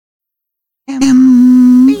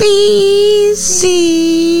easy.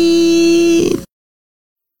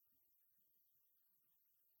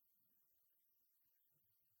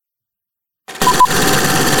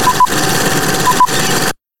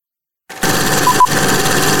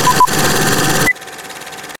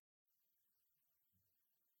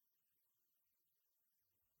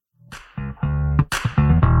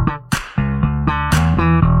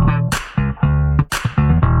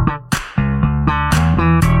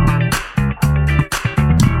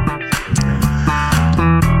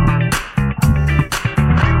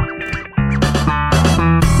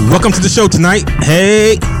 Welcome to the show tonight.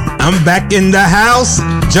 Hey, I'm back in the house.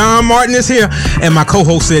 John Martin is here. And my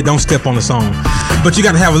co-host said don't step on the song. But you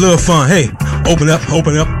got to have a little fun. Hey, open up,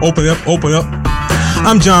 open up, open up, open up.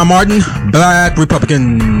 I'm John Martin, Black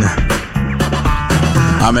Republican.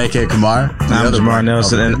 I'm A.K. Kamar. I'm Jamar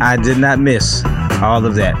Nelson, and I did not miss all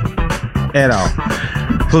of that at all.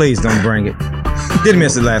 Please don't bring it. Didn't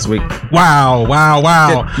miss it last week. Wow.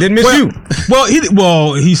 Didn't miss you. Well,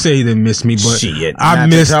 he said he didn't miss me, but Shit, I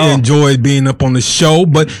enjoyed being up on the show.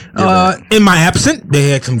 But in my absence, they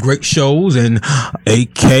had some great shows, and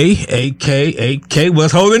AK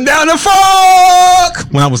was holding down the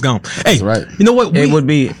fork when I was gone. Hey, that's right. You know what? It would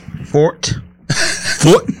be Fort.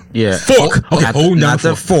 Yeah. Fork. Okay, hold down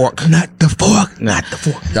the fork. Not the fork. Not the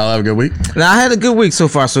fork. Y'all have a good week? Now, I had a good week so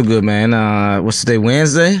far, so good, man. What's today?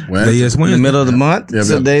 Wednesday? Today is Wednesday. In the middle of the month. Yeah,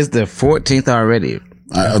 Today's the 14th already.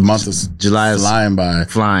 A month is July is flying by.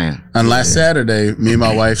 And last Saturday, me and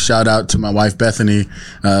my wife, shout out to my wife Bethany,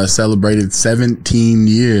 celebrated 17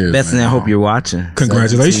 years. Bethany, man. I hope you're watching.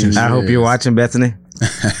 Congratulations. I hope you're watching, Bethany.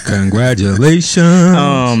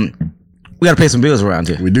 Congratulations. We got to pay some bills around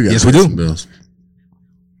here. We do got yes, we do. some bills.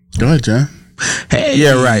 Go ahead, John. Hey,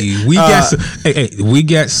 yeah, right. We got some. We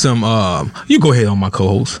got some. You go ahead on my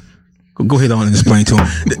co-host. Go ahead on and explain to him.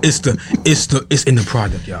 It's in the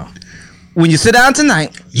product, y'all. When you sit down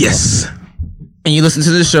tonight, yes, and you listen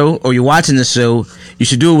to the show or you're watching the show, you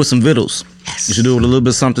should do it with some vittles. Yes. You should do it with a little bit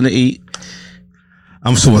of something to eat.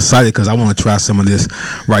 I'm so excited because I want to try some of this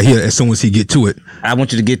right here as soon as he get to it. I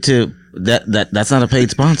want you to get to that. That's not a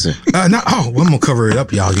paid sponsor. I'm gonna cover it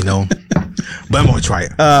up, y'all. You know, but I'm gonna try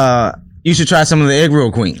it. You should try some of the Egg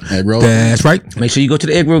Roll Queen. Egg roll. That's right. Make sure you go to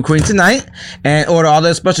the Egg Roll Queen tonight and order all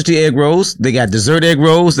their specialty egg rolls. They got dessert egg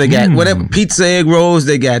rolls. They got whatever pizza egg rolls.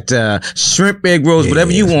 They got shrimp egg rolls. Yes.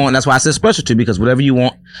 Whatever you want. That's why I said specialty, because whatever you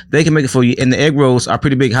want, they can make it for you. And the egg rolls are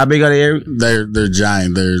pretty big. How big are they? They're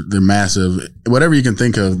giant. They're massive. Whatever you can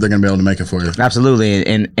think of, they're gonna be able to make it for you. Absolutely.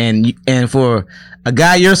 And for a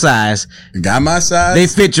guy your size, a guy my size, they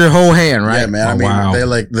fit your whole hand, right? Yeah, man. I mean, wow. they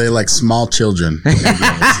like small children.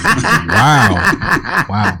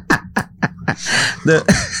 Wow. The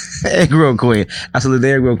Egg Roll Queen. Absolutely,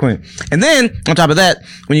 the Egg Roll Queen. And then, on top of that,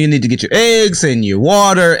 when you need to get your eggs and your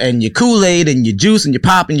water and your Kool-Aid and your juice and your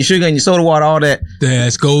pop and your sugar and your soda water, all that.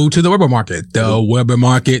 Let's go to the Weber Market. The Weber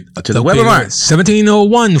Market. To the Weber Market.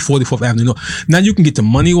 1701 44th Avenue. Now, you can get the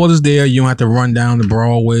money orders there. You don't have to run down the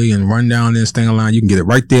Broadway and run down this thing line. You can get it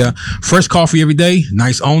right there. Fresh coffee every day.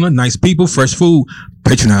 Nice owner. Nice people. Fresh food.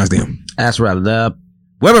 Patronize them. That's right. The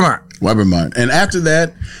Weber Market. Weber Market. And after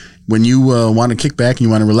that, when you want to kick back and you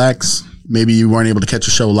want to relax, maybe you weren't able to catch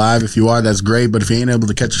a show live. If you are, that's great. But if you ain't able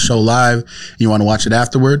to catch a show live and you want to watch it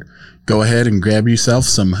afterward, go ahead and grab yourself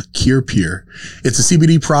some Cure Pure. It's a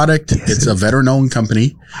CBD product. Yes, it's a veteran-owned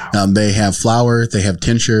company. They have flower. They have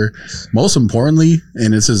tincture. Most importantly,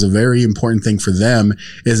 and this is a very important thing for them,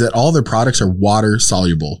 is that all their products are water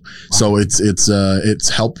soluble. Wow. So it's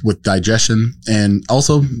help with digestion, and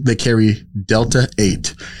also they carry Delta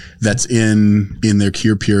 8. That's in their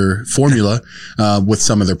Cure Pure formula with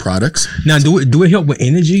some of their products. Now, do it help with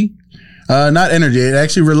energy? Not energy. It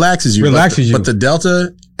actually relaxes you. But the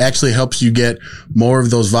Delta actually helps you get more of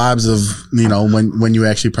those vibes of, you know, when you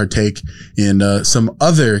actually partake in some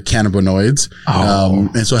other cannabinoids.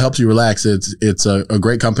 And so it helps you relax. It's a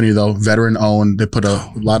great company, though, veteran owned. They put a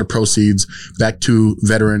lot of proceeds back to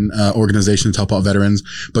veteran organizations to help out veterans.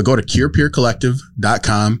 But go to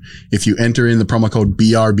curepurecollective.com. If you enter in the promo code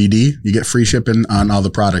BRBD, you get free shipping on all the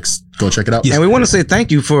products. Go check it out. And we want to say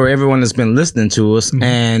thank you for everyone that's been listening to us. Mm-hmm.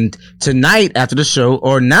 And tonight after the show,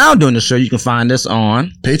 or now during the show, you can find us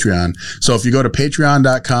on Patreon. So if you go to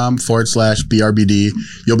patreon.com/BRBD,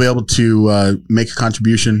 you'll be able to make a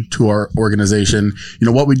contribution to our organization. You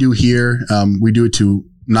know, what we do here, we do it to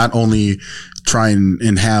not only try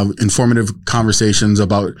and have informative conversations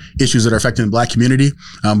about issues that are affecting the Black community,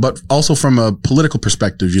 but also from a political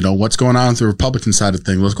perspective, what's going on with the Republican side of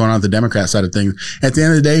things, what's going on with the Democrat side of things. At the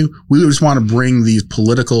end of the day, we just want to bring these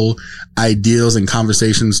political ideals and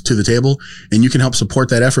conversations to the table. And you can help support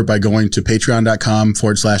that effort by going to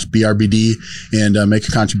patreon.com/BRBD and make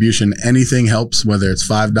a contribution. Anything helps, whether it's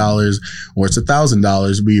 $5 or it's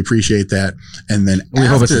 $1,000. We appreciate that. And then we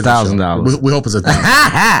hope it's $1,000. We hope it's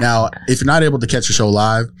 $1,000. Now, if you're not able to catch a show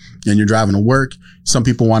live and you're driving to work, some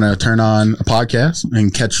people want to turn on a podcast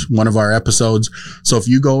and catch one of our episodes. So if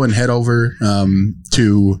you go and head over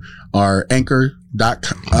to our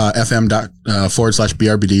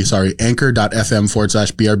anchor.fm/BRBD,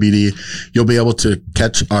 anchor.fm/BRBD, you'll be able to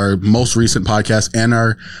catch our most recent podcast and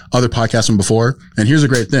our other podcasts from before. And here's a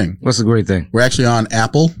great thing. What's the great thing? We're actually on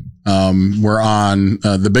Apple. We're on,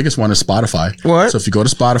 the biggest one is Spotify. What? So if you go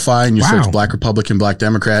to Spotify and you search Black Republican, Black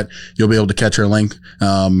Democrat, you'll be able to catch our link.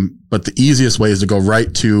 But the easiest way is to go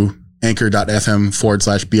right to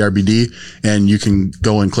anchor.fm/BRBD and you can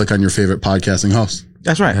go and click on your favorite podcasting host.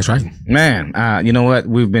 That's right. Man, you know what?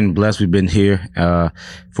 We've been blessed. We've been here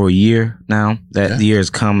for a year now. That year has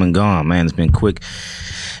come and gone, man. It's been quick.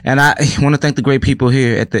 And I want to thank the great people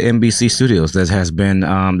here at the NBC Studios that has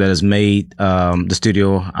made the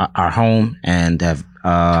studio our home and have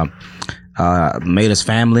made us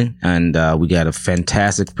family. And we got a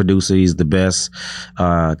fantastic producer. He's the best.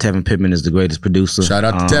 Tevin Pittman is the greatest producer. Shout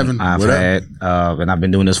out to Tevin. And I've been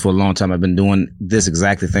doing this for a long time. I've been doing this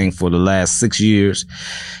exact thing for the last 6 years.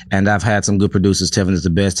 And I've had some good producers. Tevin is the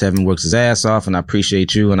best. Tevin works his ass off, and I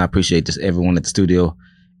appreciate you, and I appreciate everyone at the studio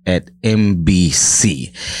at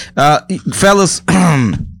NBC. Fellas,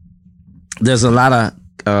 there's a lot of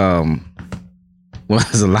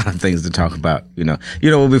there's a lot of things to talk about,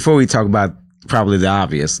 before we talk about probably the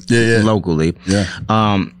obvious locally.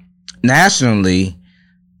 Nationally,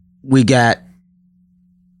 we got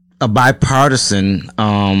a bipartisan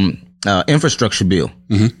infrastructure bill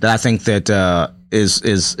that I think that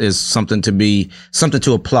is something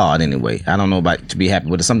to applaud anyway. I don't know about to be happy,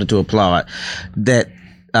 but it's something to applaud that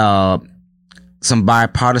some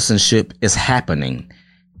bipartisanship is happening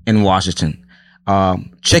in Washington.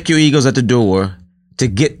 Check your egos at the door to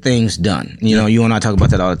get things done. You and I talk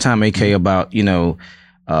about that all the time, AK, about, I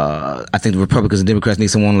think the Republicans and Democrats need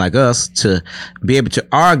someone like us to be able to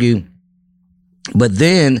argue, but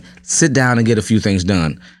then sit down and get a few things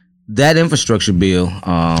done. That infrastructure bill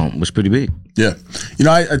was pretty big. Yeah.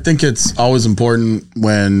 I think it's always important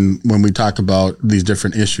when we talk about these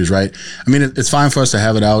different issues, right? I mean, it's fine for us to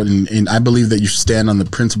have it out, and I believe that you should stand on the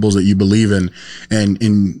principles that you believe in,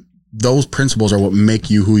 and those principles are what make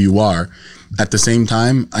you who you are. At the same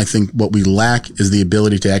time, I think what we lack is the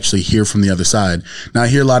ability to actually hear from the other side. Now, I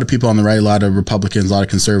hear a lot of people on the right, a lot of Republicans, a lot of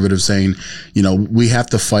conservatives saying, we have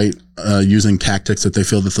to fight using tactics that they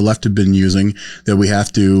feel that the left have been using, that we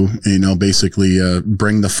have to, basically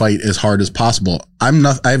bring the fight as hard as possible. I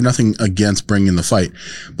have nothing against bringing the fight.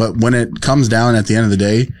 But when it comes down at the end of the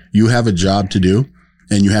day, you have a job to do.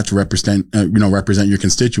 And you have to represent your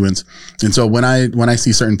constituents. And so when I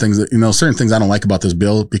see certain things that, certain things I don't like about this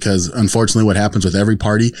bill, because unfortunately what happens with every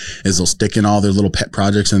party is they'll stick in all their little pet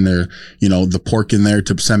projects and their, the pork in there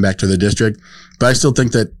to send back to the district. But I still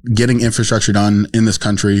think that getting infrastructure done in this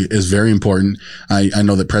country is very important. I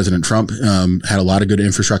know that President Trump had a lot of good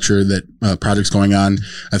infrastructure projects going on.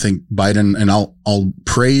 I think Biden, and I'll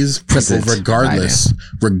praise people regardless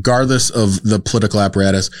of the political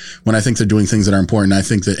apparatus, when I think they're doing things that are important. I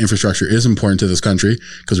think that infrastructure is important to this country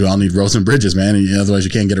because we all need roads and bridges, man. And otherwise you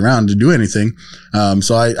can't get around to do anything.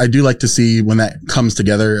 So I do like to see when that comes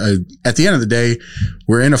together. At the end of the day,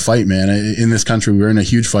 we're in a fight, man. In this country, we're in a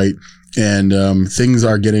huge fight. And things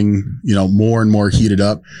are getting, more and more heated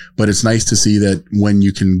up. But it's nice to see that when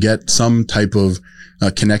you can get some type of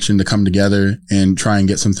connection to come together and try and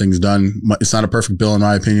get some things done. It's not a perfect bill in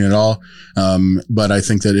my opinion at all. But I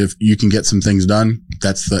think that if you can get some things done,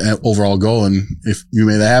 that's the overall goal. And if you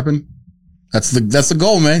make that happen, that's the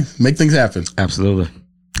goal, man. Make things happen. Absolutely.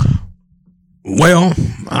 Well,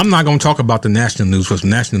 I'm not going to talk about the national news because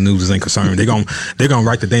national news ain't concerned. They're going to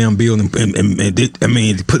write the damn bill and put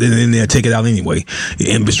it in there, take it out anyway.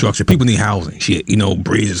 Infrastructure. People need housing. Shit,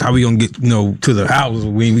 bridges. How we going to get, to the houses?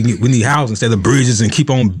 We need housing instead of bridges, and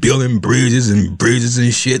keep on building bridges and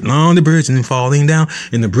shit along the bridge and then falling down,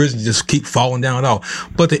 and the bridges just keep falling down at all.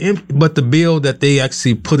 But the bill that they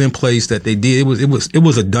actually put in place that they did, it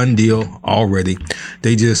was a done deal already.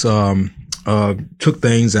 They just, took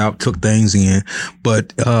things out, took things in, but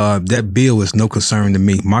that bill is no concern to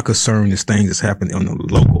me. My concern is things that's happening on the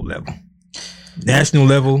local level. National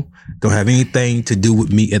level, don't have anything to do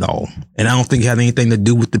with me at all. And I don't think it had anything to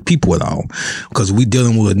do with the people at all. Because we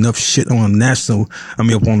dealing with enough shit on a national,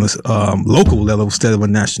 up on this local level instead of a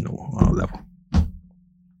national level.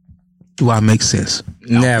 Do I make sense?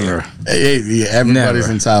 Never. Hey, everybody's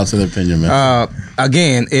entitled to their opinion, man.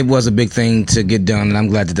 Again, it was a big thing to get done, and I'm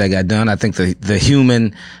glad that got done. I think the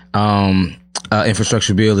human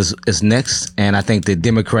infrastructure bill is next, and I think that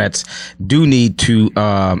Democrats do need to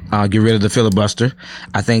get rid of the filibuster.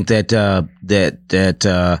 I think that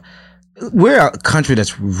we're a country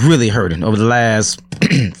that's really hurting over the last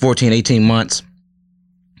 14, 18 months.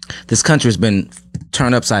 This country has been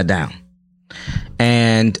turned upside down.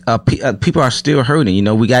 And people are still hurting. You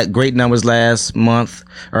know, we got great numbers last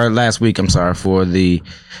week, for the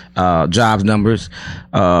jobs numbers.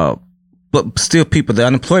 But still the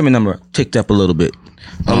unemployment number ticked up a little bit.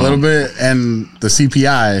 A little bit, and the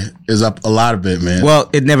CPI is up a lot of bit, man. Well,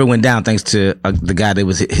 it never went down thanks to the guy that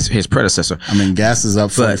was his predecessor. I mean, gas is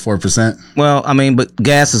up 44%. Well, I mean, but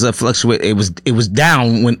gas is a fluctuate. It was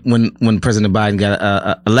down when President Biden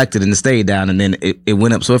got elected, and it stayed down, and then it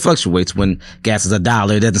went up. So it fluctuates. When gas is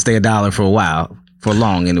 $1, it doesn't stay $1 for a while. For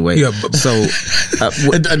long, anyway. Yeah, but so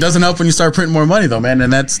it doesn't help when you start printing more money, though, man.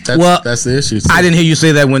 And that's the issue. So. I didn't hear you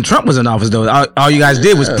say that when Trump was in office, though. All you guys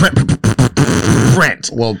did was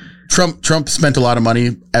print. Well, Trump spent a lot of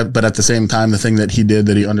money, but at the same time, the thing that he did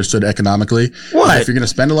that he understood economically. What? If you're going to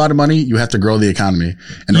spend a lot of money, you have to grow the economy.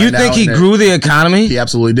 And you think he grew the economy? He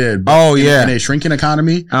absolutely did. But in a shrinking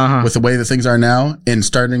economy, with the way that things are now, and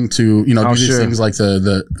starting to do these things like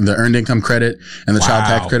the earned income credit and the child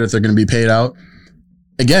tax credit, they're going to be paid out.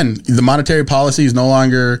 Again, the monetary policy is no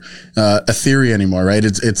longer a theory anymore, right?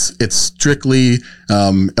 It's strictly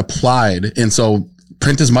applied, and so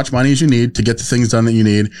print as much money as you need to get the things done that you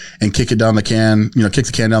need, and kick the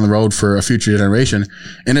can down the road for a future generation.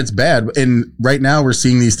 And it's bad. And right now we're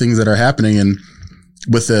seeing these things that are happening, and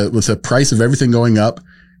with the price of everything going up.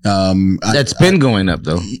 That's been going up,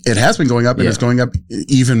 though. It has been going up, and it's going up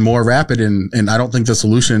even more rapid. And I don't think the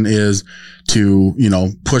solution is to,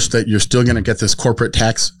 push that you're still going to get this corporate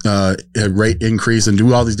tax rate increase and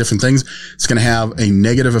do all these different things. It's going to have a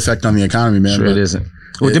negative effect on the economy, man. Sure, it isn't.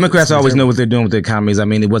 Well, Democrats always know what they're doing with the economies. I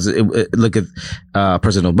mean, look at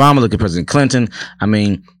President Obama, look at President Clinton. I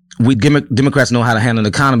mean, we Democrats know how to handle the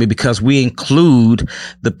economy because we include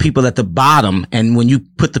the people at the bottom. And when you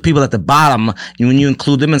put the people at the bottom, and when you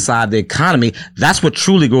include them inside the economy, that's what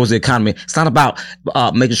truly grows the economy. It's not about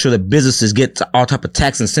making sure that businesses get all type of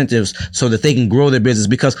tax incentives so that they can grow their business.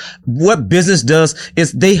 Because what business does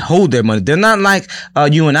is they hold their money. They're not like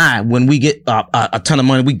you and I. When we get a ton of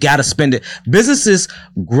money, we got to spend it. Businesses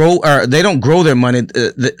grow, or they don't grow their money.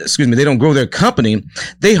 They don't grow their company.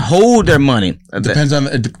 They hold their money. It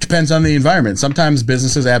depends on the environment. Sometimes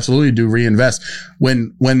businesses absolutely do reinvest.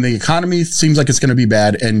 When the economy seems like it's going to be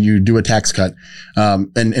bad and you do a tax cut,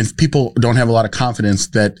 and if people don't have a lot of confidence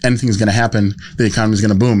that anything is going to happen, the economy is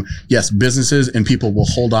going to boom. Yes, businesses and people will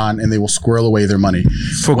hold on and they will squirrel away their money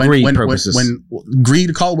for greed purposes. When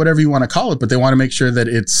greed, call it whatever you want to call it, but they want to make sure that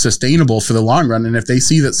it's sustainable for the long run. And if they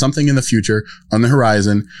see that something in the future on the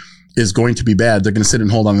horizon is going to be bad, they're going to sit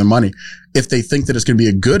and hold on their money. If they think that it's going to be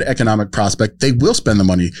a good economic prospect, they will spend the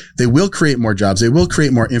money. They will create more jobs. They will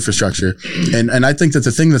create more infrastructure. And I think that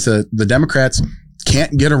the thing that the Democrats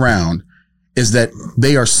can't get around is that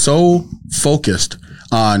they are so focused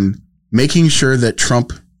on making sure that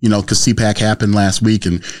Trump, because CPAC happened last week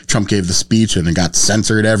and Trump gave the speech and it got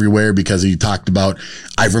censored everywhere because he talked about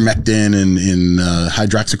ivermectin and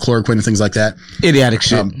hydroxychloroquine and things like that. Idiotic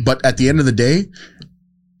shit. But at the end of the day,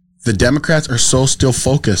 the Democrats are so still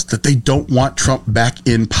focused that they don't want Trump back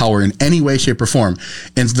in power in any way, shape, or form.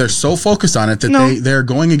 And they're so focused on it that they're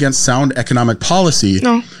going against sound economic policy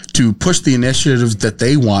to push the initiatives that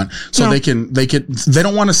they want. So they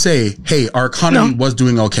don't want to say, hey, our economy was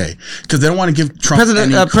doing okay. Because they don't want to give Trump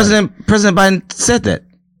President Biden said that.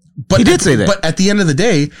 But he did say that. But at the end of the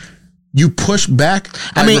day, you push back.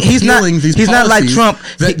 I mean, he's not like Trump.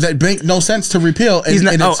 That make no sense to repeal.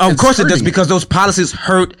 Of course it does, because those policies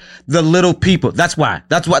hurt the little people. That's why.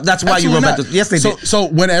 That's why you wrote that. Yes, they did. So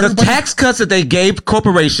when the tax cuts that they gave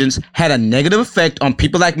corporations had a negative effect on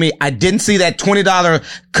people like me. I didn't see that $20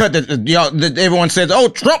 cut that everyone says, "Oh,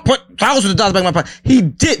 Trump put thousands of dollars back in my pocket." He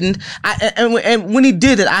didn't. And when he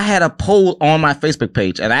did it, I had a poll on my Facebook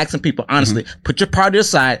page and I asked some people honestly, put your party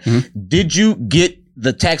aside. Did you get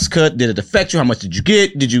the tax cut? Did it affect you? How much did you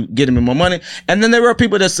get? Did you get him more money? And then there were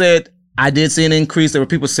people that said, I did see an increase. There were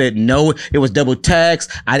people that said, no, it was double tax.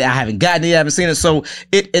 I haven't gotten it. I haven't seen it. So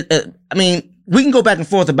I mean, we can go back and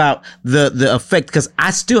forth about the effect, because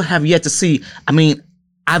I still have yet to see. I mean,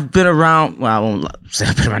 I've been around. Well, I won't say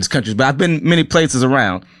I've been around this country, but I've been many places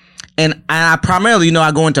around, and I primarily,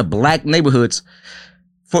 I go into black neighborhoods.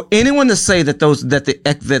 For anyone to say that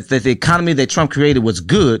the economy that Trump created was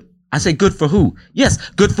good, I say good for who? Yes,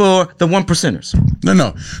 good for the 1%ers.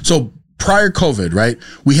 No. So prior COVID, right?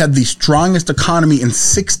 We had the strongest economy in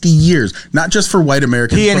 60 years, not just for white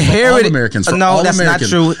Americans, but for all Americans. For all that's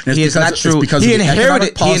Americans. not true. He is not true. He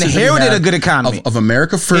inherited a good economy of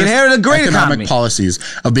America First. He inherited a great economic policies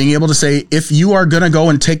of being able to say, if you are going to go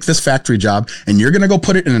and take this factory job and you're going to go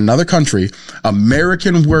put it in another country,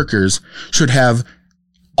 American workers should have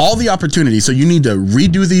all the opportunities. So you need to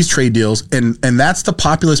redo these trade deals, and that's the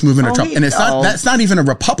populist movement of Trump. And that's not even a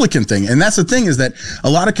Republican thing. And that's the thing, is that a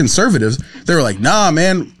lot of conservatives, they were like, nah,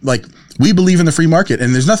 man, like, we believe in the free market,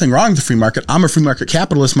 and there's nothing wrong with the free market. I'm a free market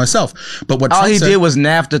capitalist myself. But what Trump did was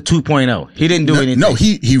NAFTA 2.0. He didn't do anything. No,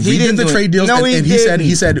 he redid the trade deals, and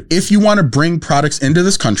he said, if you want to bring products into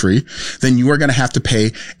this country, then you are going to have to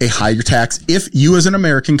pay a higher tax. If you as an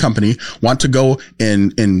American company want to go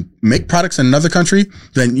and make products in another country,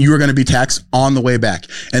 then you are going to be taxed on the way back.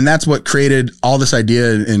 And that's what created all this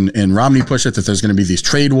idea, and Romney pushed it, that there's going to be these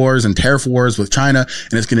trade wars and tariff wars with China,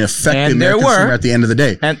 and it's going to affect the American consumer at the end of the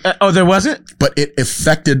day. And there wasn't? But it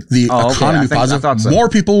affected the economy positive. So. More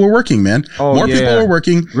people were working, man. More people were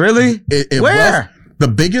working. Really? Where? The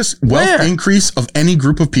biggest wealth increase of any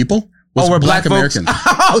group of people was black Americans.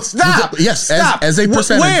 Oh, stop. Stop. As a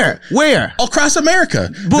percentage. Where? Across America.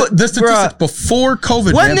 But, the statistics before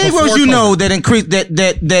COVID. What Negroes that increased,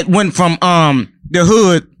 that went from the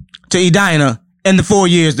hood to Edina in the 4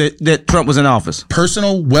 years that Trump was in office?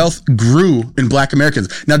 Personal wealth grew in black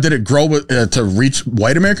Americans. Now, did it grow to reach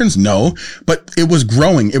white Americans? No, but it was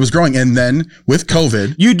growing. It was growing. And then with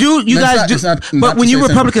COVID, but when you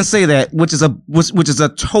Republicans say that, which is a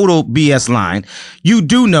total BS line, you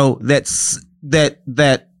do know that since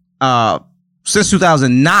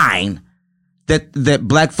 2009, that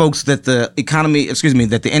black folks, that the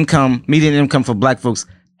median income for black folks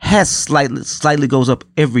has slightly goes up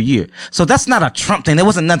every year. So that's not a Trump thing. There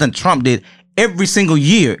wasn't nothing Trump did. Every single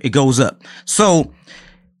year it goes up. So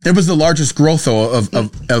it was the largest growth though of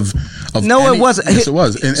no, it wasn't. Yes, it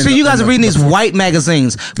was. So you guys are reading these white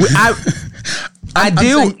magazines. I'm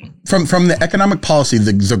saying from the economic policy,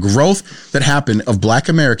 the growth that happened of black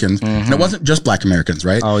Americans, and it wasn't just black Americans,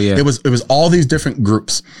 right? Oh yeah. It was all these different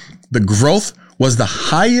groups. The growth was the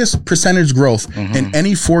highest percentage growth in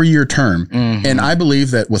any 4-year term. And I believe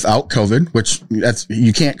that without COVID, which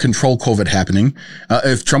you can't control COVID happening,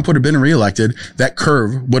 if Trump would have been reelected, that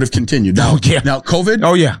curve would have continued. Now COVID,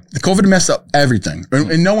 COVID messed up everything.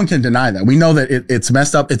 And no one can deny that. We know that it's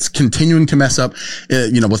messed up. It's continuing to mess up.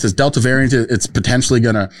 With this Delta variant, it's potentially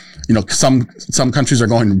gonna, some countries are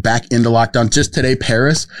going back into lockdown. Just today,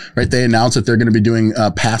 Paris, right? They announced that they're going to be doing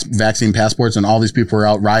vaccine passports, and all these people are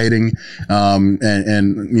out rioting,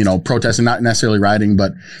 and protesting, not necessarily rioting,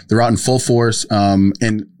 but they're out in full force.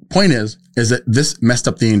 And point is that this messed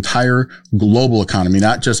up the entire global economy,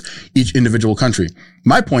 not just each individual country.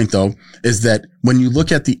 My point, though, is that when you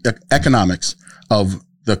look at the economics of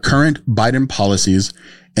the current Biden policies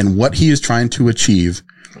and what he is trying to achieve,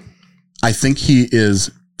 I think he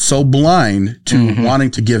is so blind to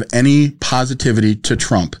wanting to give any positivity to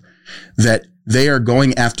Trump that they are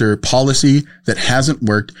going after policy that hasn't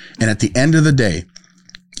worked. And at the end of the day,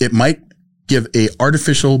 it might give a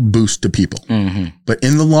artificial boost to people. But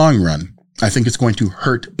in the long run, I think it's going to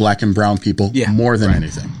hurt black and brown people more than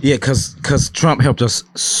anything. Yeah, because Trump helped us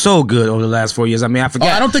so good over the last 4 years. I mean, I forgot.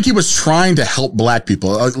 I don't think he was trying to help black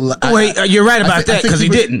people. You're right about that, because he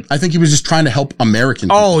didn't. I think he was just trying to help American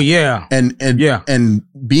people. Oh, yeah. And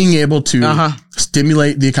being able to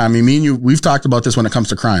stimulate the economy. Me and you, we've talked about this when it comes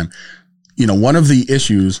to crime. One of the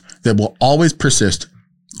issues that will always persist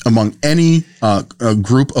among any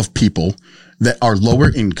group of people that are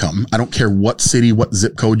lower income, I don't care what city, what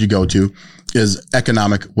zip code you go to, is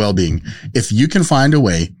economic well-being. If you can find a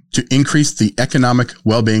way to increase the economic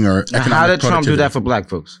well-being or economic productivity. How did Trump do that for black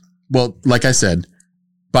folks? Well, like I said,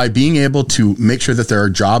 by being able to make sure that there are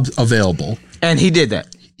jobs available. And he did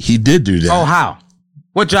that. He did do that. Oh, how?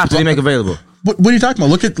 What jobs did he make available? What are you talking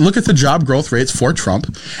about? Look at the job growth rates for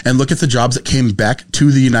Trump, and look at the jobs that came back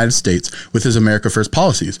to the United States with his America First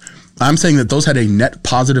policies. I'm saying that those had a net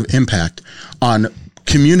positive impact on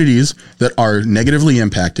communities that are negatively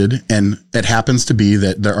impacted, and it happens to be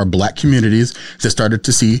that there are black communities that started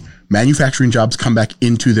to see manufacturing jobs come back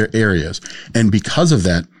into their areas. And because of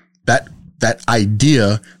that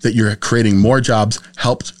idea that you're creating more jobs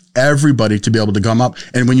helped everybody to be able to come up.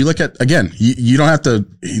 And when you look at, again, you don't have to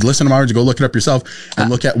listen to my words, go look it up yourself and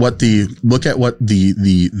look at what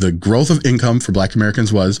the growth of income for Black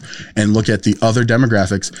Americans was, and look at the other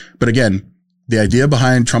demographics. But again, the idea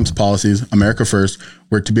behind Trump's policies, America First,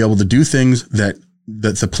 were to be able to do things that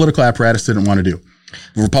the political apparatus didn't want to do.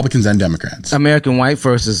 Republicans and Democrats. American White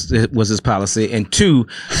First was his policy, and two,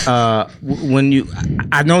 I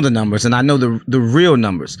know the numbers, and I know the real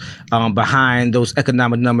numbers behind those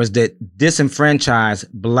economic numbers that disenfranchise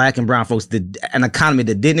Black and brown folks, an economy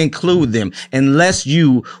that didn't include them, unless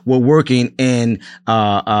you were working in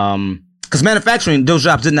because manufacturing, those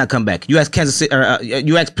jobs did not come back. You ask Kansas City,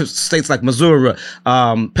 you ask states like Missouri,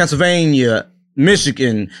 Pennsylvania,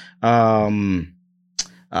 Michigan,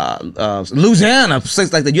 Louisiana,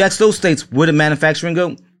 states like that. You ask those states, where did manufacturing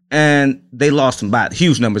go? And they lost them by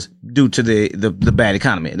huge numbers due to the bad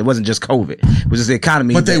economy. It wasn't just COVID; it was just the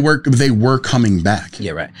economy. But they were coming back.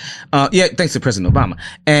 Yeah, right. Thanks to President Obama.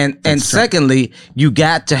 And secondly, you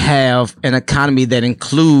got to have an economy that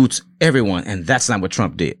includes everyone, and that's not what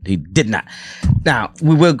Trump did. He did not. Now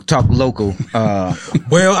we will talk local.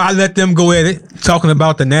 Well, I let them go at it, talking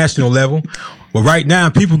about the national level. But right now,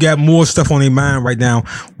 people got more stuff on their mind right now.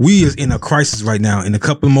 We is in a crisis right now. In a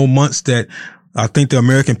couple of more months that I think the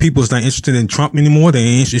American people is not interested in Trump anymore. They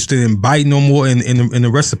ain't interested in Biden no more in the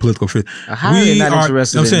rest of the political field. How are they not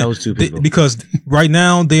interested in those two people? Because right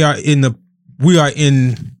now we are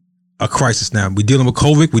in a crisis now. We're dealing with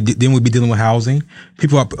COVID. Then we'll be dealing with housing.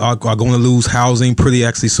 People are going to lose housing pretty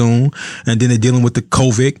actually soon. And then they're dealing with the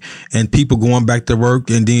COVID and people going back to work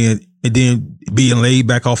and then being laid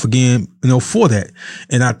back off again, for that.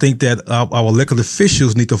 And I think that our elected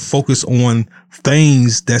officials need to focus on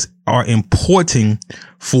things that are important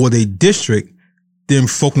for their district, then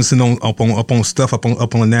focusing upon stuff up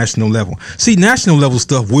on a national level. See, national level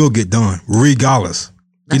stuff will get done regardless.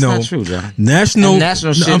 That's not true, John. National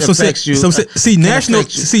shit affects you.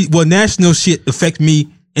 National shit affect me.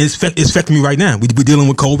 It's affecting me right now. We're dealing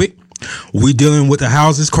with COVID. We're dealing with the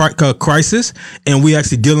houses crisis, and we're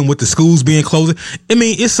actually dealing with the schools being closed. I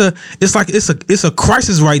mean, it's a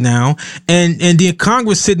crisis right now, and then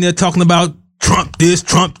Congress sitting there talking about Trump this,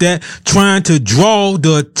 Trump that, trying to draw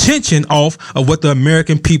the attention off of what the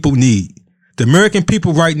American people need. The American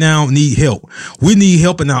people right now need help. We need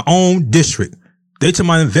help in our own district. They talking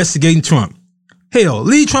about investigating Trump. Hell,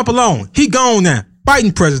 leave Trump alone. He gone now.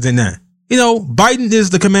 Biden president now. Biden is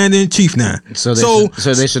the commander-in-chief now. So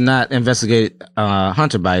they should not investigate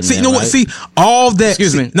Hunter Biden. See, what? See, all that.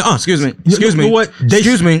 Excuse me. Excuse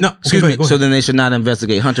me. So then they should not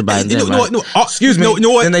investigate Hunter Biden. Then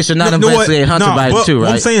they should not investigate Hunter Biden too, right?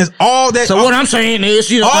 What I'm saying is all that. So what I'm saying is,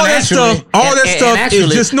 all that stuff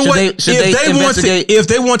is just if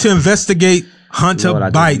they want to investigate Hunter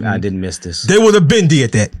Biden, I didn't miss this. They would have been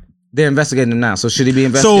did that. They're investigating him now. So should he be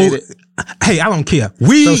investigated? Hey, I don't care.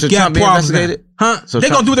 We got problems now. Huh? So they're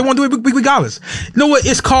going to do what they want to do regardless. You know what?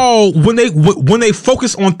 It's called when they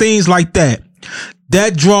focus on things like that,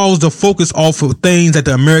 that draws the focus off of things that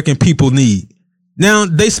the American people need. Now,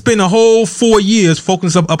 they spend a whole 4 years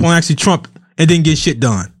focusing up on actually Trump and didn't get shit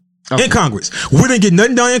done in Congress. We didn't get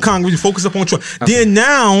nothing done in Congress. We focus up on Trump. Then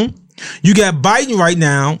now, you got Biden right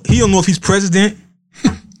now. He don't know if he's president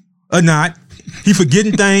or not. He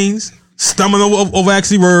forgetting things, stumbling over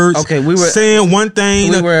actually words. Okay, we were saying one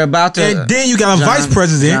thing. We were about to, and then you got a vice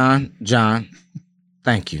president. John.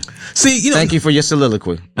 Thank you. See, thank you for your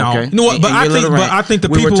soliloquy. Okay, you know what? But I think the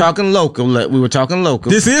people. We were talking local.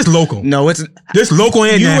 This is local. No, it's this local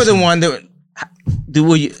and national. You were the one that.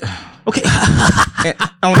 Were you? Okay.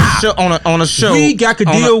 on a show, we got to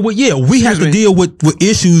deal with. Yeah, we have to deal with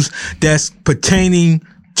issues that's pertaining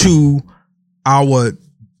to our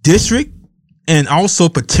district. And also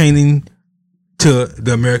pertaining to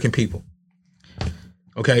the American people.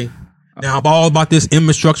 Okay? Now, I'm all about this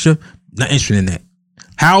infrastructure. Not interested in that.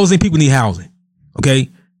 Housing, people need housing. Okay?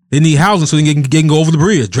 They need housing so they can go over the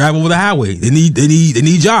bridge, drive over the highway. They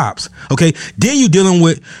need jobs. Okay? Then you're dealing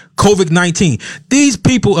with COVID-19. These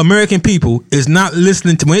people, American people, is not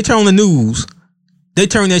listening to, when they turn on the news, they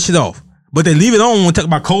turn that shit off. But they leave it on when they talk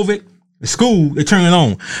about COVID. The school, they turn it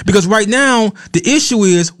on. Because right now, the issue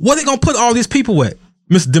is, where they going to put all these people at,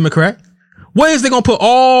 Mr. Democrat? Where is they going to put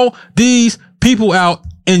all these people out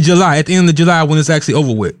in July, at the end of July, when it's actually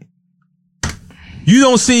over with? You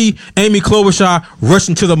don't see Amy Klobuchar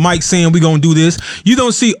rushing to the mic saying we're going to do this. You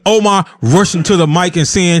don't see Omar rushing to the mic and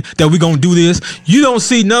saying that we're going to do this. You don't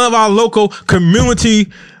see none of our local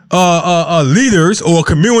community leaders or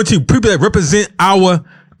community people that represent our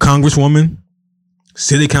congresswoman,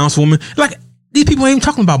 city councilwoman. Like, These people ain't even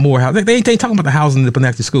talking about Morehouse. They ain't talking about the housing in the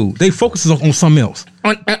Pinnacle School. They focus on something else.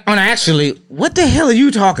 On actually, what the hell are you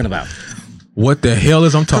talking about? What the hell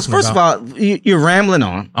is I'm talking about? First of all, you're rambling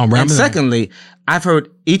on. I'm rambling. And secondly, I've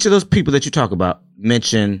heard each of those people that you talk about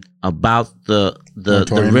mention about the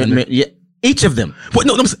rent. Yeah, each of them. What,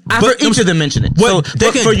 no, I've heard each of them mention it. What,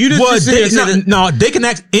 so for you to sit here and say that, no, they can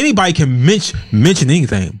ask. Anybody can mention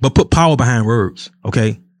anything, but put power behind words.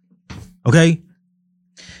 Okay.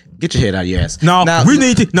 Get your head out of your ass. No, we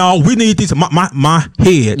need these. My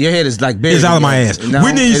head. Your head is like big. Is out of my ass. No,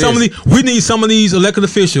 we need some of these elected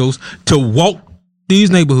officials to walk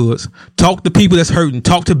these neighborhoods, talk to people that's hurting,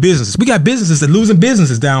 talk to businesses. We got businesses that losing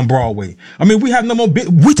businesses down Broadway. I mean, we have no more.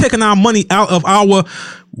 We taking our money out of our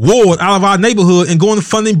ward, out of our neighborhood, and going to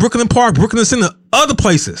funding Brooklyn Park, Brooklyn Center, other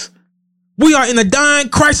places. We are in a dying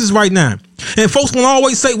crisis right now, and folks will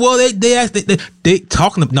always say, "Well, they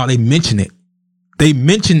talking about." No, they mention it. They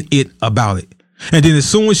mention it about it. And then as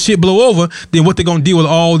soon as shit blow over, then what they gonna deal with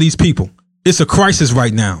all these people? It's a crisis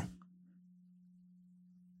right now.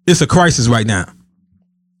 It's a crisis right now.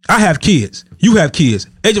 I have kids. You have kids.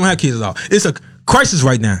 AJ don't have kids at all. It's a crisis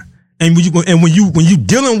right now. And when you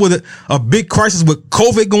dealing with a big crisis with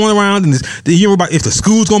COVID going around and you hear about if the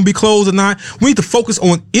school's gonna be closed or not, we need to focus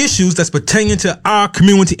on issues that's pertaining to our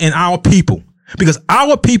community and our people. Because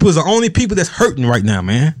our people is the only people that's hurting right now,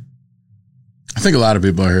 man. I think a lot of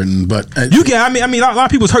people are hurting, but a lot of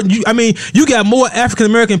people's hurting. You got more African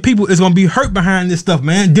American people is going to be hurt behind this stuff,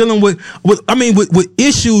 man. Dealing with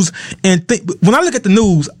issues and when I look at the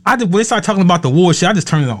news, when they start talking about the war shit, I just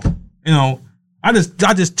turn it off. I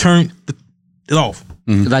just turn it off.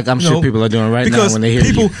 Like I'm sure people are doing right now when they hear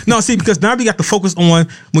you. Because now we got to focus on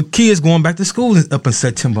when kids going back to school up in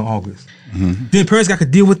September, August. Mm-hmm. Then parents got to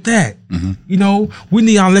deal with that. Mm-hmm. We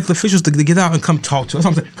need our elected officials to get out and come talk to us.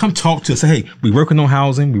 That's what I'm saying. Come talk to us. Say, hey, we working on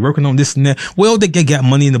housing. We working on this and that. Well, they got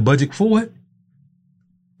money in the budget for it.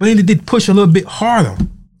 But then they did push a little bit harder.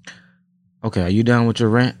 Okay, are you done with your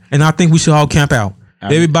rant? And I think we should all camp out.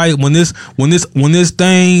 Everybody, when they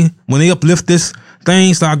uplift this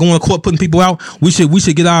thing, start going to court, putting people out, we should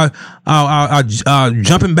get our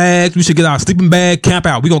jumping bags. We should get our sleeping bag, camp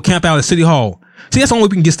out. We gonna camp out at City Hall. See, that's the only way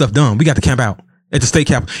we can get stuff done. We got to camp out at the state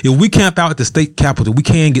capitol. If we camp out at the state capitol, we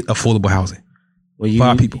can get affordable housing for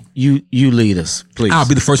our people. You lead us, please. I'll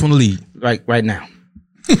be the first one to lead. Right now.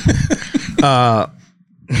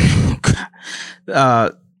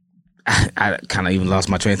 I kind of even lost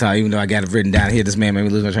my train of thought, even though I got it written down here. This man made me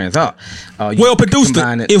lose my train of thought.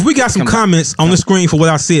 Producer, if we got some comments on the screen for what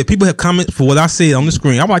I said, people have comments for what I said on the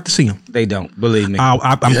screen, I'd like to see them. They don't, believe me.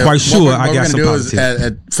 I'm quite sure I got some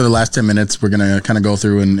positive. For the last 10 minutes, we're going to kind of go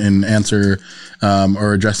through and answer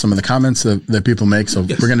or address some of the comments that people make. So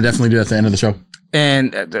we're going to definitely do that at the end of the show.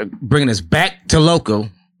 And bringing us back to local,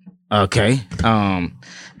 okay.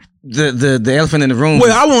 The elephant in the room.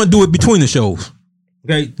 Well, I want to do it between the shows.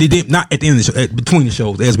 Okay, they did not at the end of the show, between the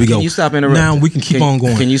shows as we go. Can you stop interrupting? Now we can keep on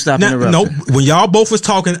going. Can you stop interrupting? No, when y'all both was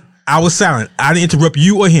talking, I was silent. I didn't interrupt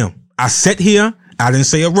you or him. I sat here. I didn't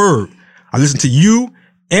say a word. I listened to you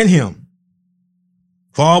and him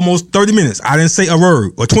for almost 30 minutes. I didn't say a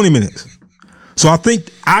word, or 20 minutes. So I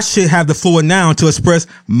think I should have the floor now to express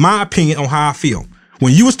my opinion on how I feel.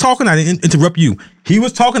 When you was talking, I didn't interrupt you. He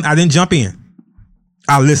was talking, I didn't jump in.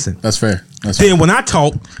 I listened. That's fair. When I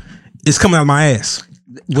talk, it's coming out of my ass.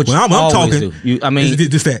 Which when I'm talking, you got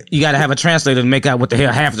to have a translator to make out what the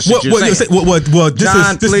hell half the shit you're saying.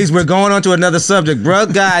 John, please, we're going on to another subject, bro.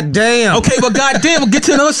 God damn. Okay, but goddamn, we'll get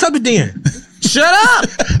to another subject then. Shut up.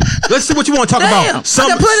 Let's see what you want to talk about. I got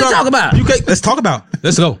plenty to talk about. Let's talk about.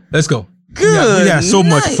 Let's go. Good. We got so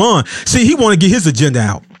much fun. See, he want to get his agenda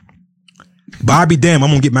out. But I'll be damn, I'm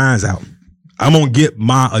gonna get mine out. I'm gonna get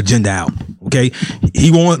my agenda out. Okay,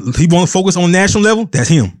 he want to focus on national level. That's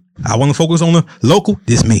him. I want to focus on the local.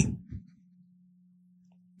 This me.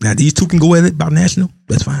 Now these two can go at it about national.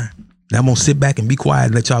 That's fine. Now I'm gonna sit back and be quiet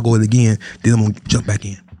and let y'all go at it again. Then I'm gonna jump back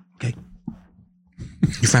in. Okay.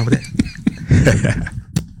 You fine with that?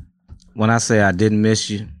 When I say I didn't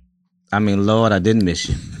miss you, I mean, Lord, I didn't miss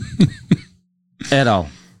you at all.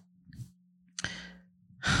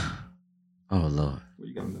 Oh Lord.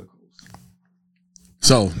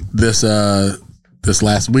 So this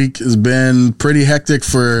last week has been pretty hectic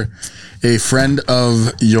for a friend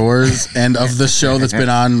of yours and of the show that's been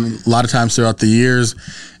on a lot of times throughout the years.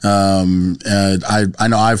 I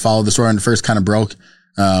know I followed the story when it first kind of broke.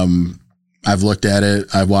 I've looked at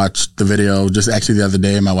it. I've watched the video just actually the other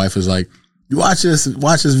day. My wife was like, "You watch this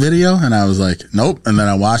video?" And I was like, "Nope." And then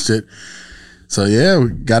I watched it. So yeah, we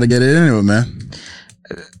got to get it into it, man.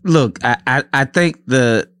 Look, I think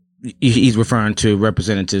the he's referring to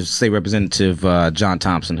State Representative John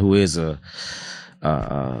Thompson, who is a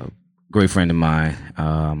great friend of mine.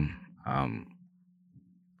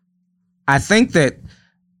 I think that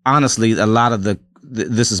honestly, a lot of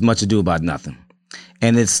this is much ado about nothing,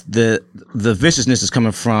 and it's the viciousness is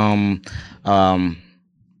coming from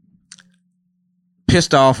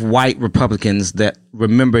pissed off white Republicans that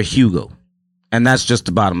remember Hugo, and that's just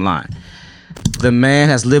the bottom line. The man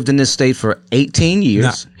has lived in this state for 18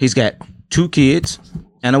 years. He's got 2 kids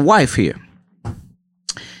and a wife here.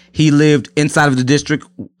 He lived inside of the district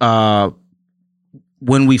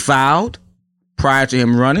when we filed, prior to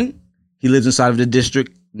him running. He lives inside of the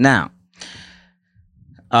district now.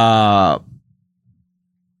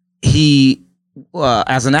 He,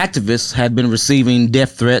 as an activist, had been receiving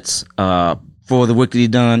death threats for the work that he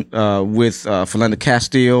done with Philando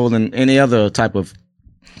Castile and any other type of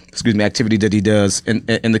activity that he does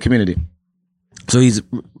in the community. So he's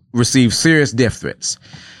received serious death threats.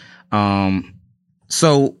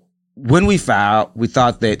 So when we filed, we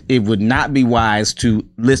thought that it would not be wise to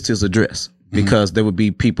list his address because there would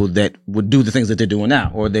be people that would do the things that they're doing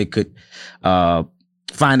now, or they could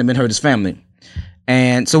find him and hurt his family.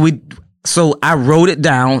 And so I wrote it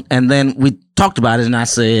down, and then we talked about it, and I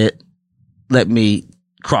said, let me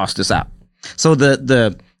cross this out. So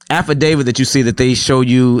the affidavit that you see that they show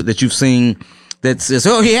you, that you've seen, that says,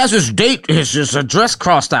 oh, he has his date, his address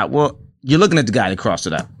crossed out. Well, you're looking at the guy that crossed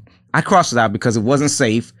it out. I crossed it out because it wasn't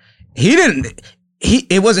safe.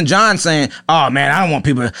 It wasn't John saying, oh man, I don't want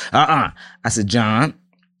people, I said, John,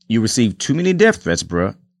 you received too many death threats,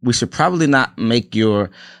 bro. We should probably not make your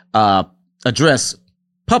address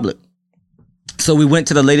public. So we went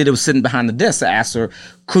to the lady that was sitting behind the desk to ask her,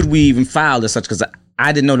 could we even file as such? Because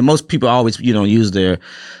I didn't know that most people always, use their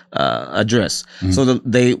address. So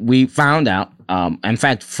we found out, in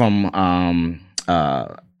fact, from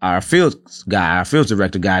our fields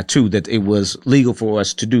director guy too, that it was legal for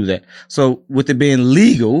us to do that. So with it being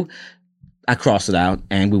legal, I crossed it out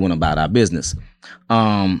and we went about our business.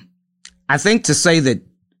 I think to say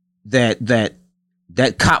that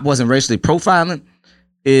cop wasn't racially profiling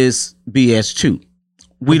is BS too.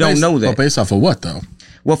 We don't know that. But based off of what though?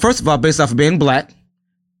 Well, first of all, based off of being black,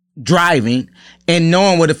 driving, and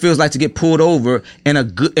knowing what it feels like to get pulled over in a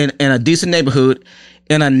decent neighborhood,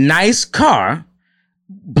 in a nice car,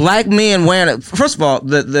 black men wearing it. First of all,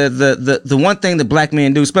 the one thing that black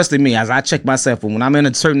men do, especially me, as I check myself when I'm in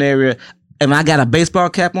a certain area, and I got a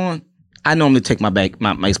baseball cap on, I normally take my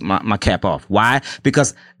cap off. Why?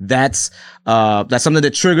 Because that's something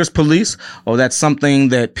that triggers police, or that's something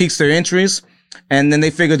that piques their interest, and then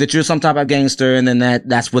they figure that you're some type of gangster, and then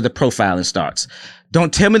that's where the profiling starts.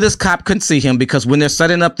 Don't tell me this cop couldn't see him, because when they're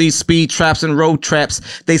setting up these speed traps and road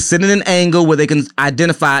traps, they sit in an angle where they can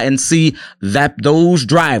identify and see that those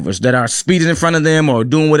drivers that are speeding in front of them or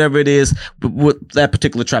doing whatever it is with that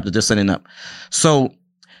particular trap that they're setting up. So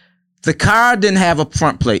the car didn't have a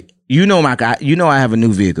front plate. My guy, I have a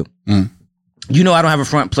new vehicle. I don't have a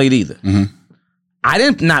front plate either. I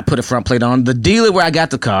did not put a front plate on. The dealer where I got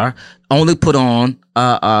the car only put on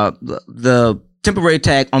the temporary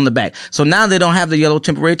tag on the back. So now they don't have the yellow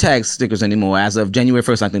temporary tag stickers anymore as of January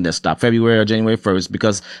 1st. I think that stopped February or January 1st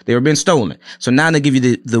because they were being stolen. So now they give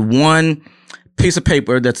you the one piece of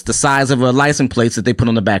paper that's the size of a license plate that they put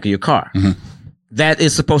on the back of your car. That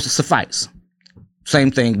is supposed to suffice. Same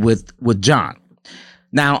thing with John.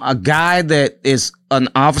 Now, a guy that is an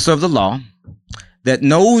officer of the law that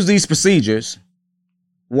knows these procedures,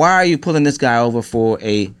 why are you pulling this guy over for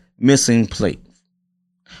a missing plate?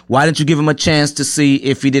 Why didn't you give him a chance to see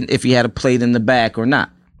if he had a plate in the back or not?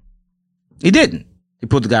 He didn't. He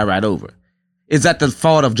pulled the guy right over. Is that the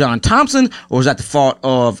fault of John Thompson, or is that the fault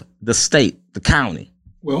of the state, the county?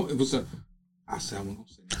 Well, it was I said I wasn't gonna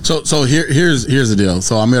say. So here's the deal.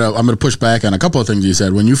 So I'm gonna push back on a couple of things you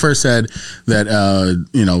said. When you first said that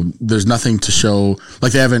there's nothing to show,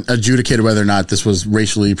 like they haven't adjudicated whether or not this was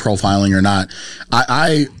racially profiling or not.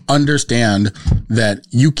 I understand that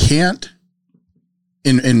you can't,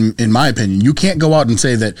 in my opinion, you can't go out and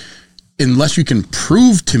say that unless you can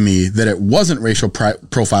prove to me that it wasn't racial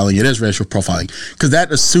profiling, it is racial profiling. Because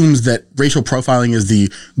that assumes that racial profiling is the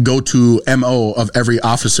go-to MO of every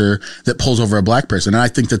officer that pulls over a black person. And I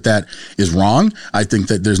think that is wrong. I think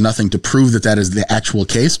that there's nothing to prove that is the actual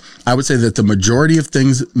case. I would say that the majority of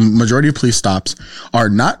police stops are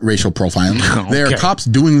not racial profiling. Okay. They are cops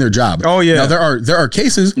doing their job. Oh yeah. Now there are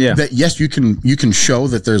cases that yes, you can show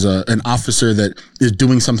that there's an officer that is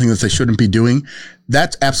doing something that they shouldn't be doing.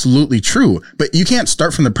 That's absolutely true. But you can't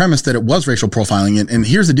start from the premise that it was racial profiling. And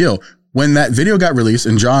here's the deal. when that video got released,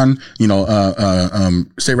 and John,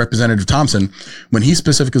 State Representative Thompson, when he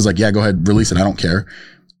specifically was like, yeah, go ahead, release it, I don't care.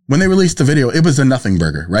 When they released the video, it was a nothing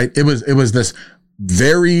burger, right? It was this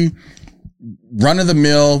very run of the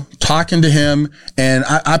mill talking to him. And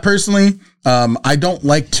I personally, I don't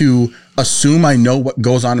like to assume I know what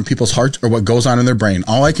goes on in people's hearts or what goes on in their brain.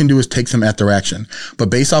 All I can do is take them at their action. But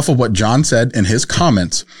based off of what John said in his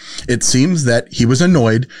comments, it seems that he was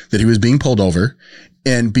annoyed that he was being pulled over.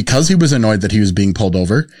 And because he was annoyed that he was being pulled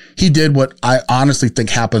over, he did what I honestly think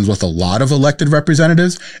happens with a lot of elected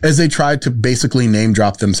representatives, as they tried to basically name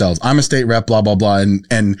drop themselves. I'm a state rep, blah, blah, blah.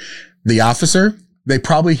 And the officer, they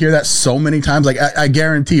probably hear that so many times. Like I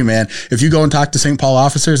guarantee, man, if you go and talk to St. Paul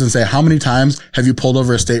officers and say, how many times have you pulled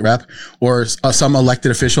over a state rep or some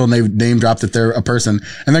elected official and they've name dropped that they're a person,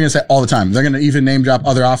 and they're going to say all the time. They're going to even name drop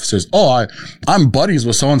other officers. Oh, I'm buddies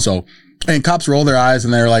with so-and-so. And cops roll their eyes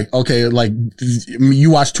and they're like, okay, like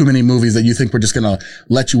you watch too many movies that you think we're just going to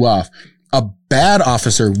let you off. A bad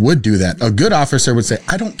officer would do that. A good officer would say,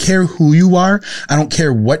 I don't care who you are. I don't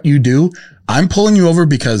care what you do. I'm pulling you over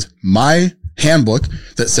because my handbook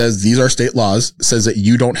that says these are state laws says that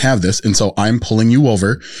you don't have this. And so I'm pulling you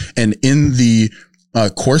over. And in the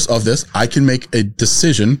course of this, I can make a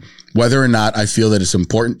decision whether or not I feel that it's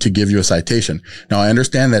important to give you a citation. Now, I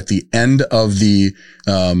understand that the end of the,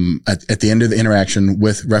 at the end of the interaction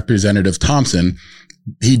with Representative Thompson,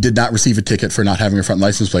 he did not receive a ticket for not having a front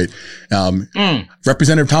license plate.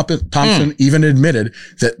 Representative Thompson even admitted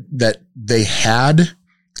that they had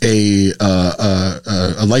a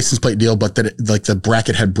license plate deal, but that like the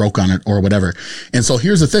bracket had broke on it or whatever. And so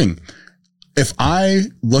here's the thing. If I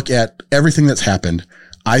look at everything that's happened,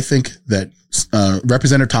 I think that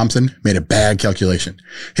Representative Thompson made a bad calculation.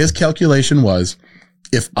 His calculation was,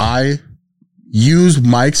 if I use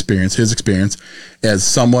my experience, his experience, as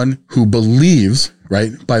someone who believes,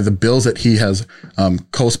 right, by the bills that he has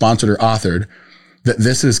co-sponsored or authored, that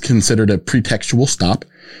this is considered a pretextual stop,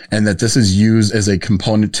 and that this is used as a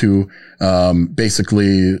component to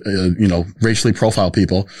basically, racially profile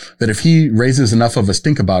people, that if he raises enough of a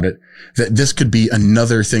stink about it, that this could be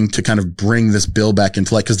another thing to kind of bring this bill back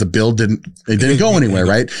into light, because the bill didn't go anywhere,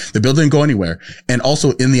 right? The bill didn't go anywhere. And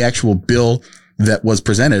also in the actual bill that was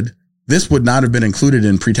presented, this would not have been included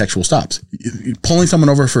in pretextual stops. Pulling someone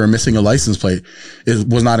over for missing a license plate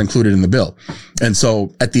was not included in the bill. And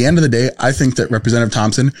so at the end of the day, I think that Representative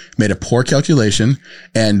Thompson made a poor calculation.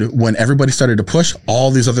 And when everybody started to push,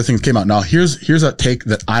 all these other things came out. Now, here's a take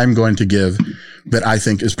that I'm going to give that I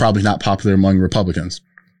think is probably not popular among Republicans.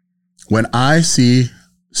 When I see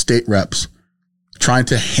state reps trying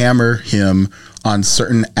to hammer him on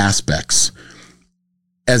certain aspects,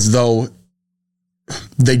 as though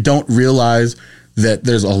they don't realize that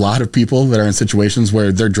there's a lot of people that are in situations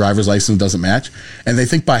where their driver's license doesn't match. And they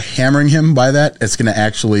think by hammering him by that, it's going to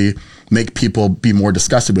actually make people be more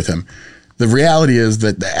disgusted with him. The reality is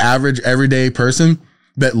that the average everyday person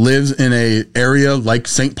that lives in a area like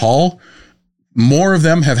St. Paul, more of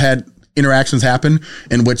them have had interactions happen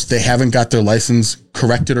in which they haven't got their license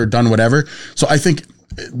corrected or done whatever. So I think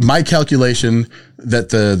my calculation that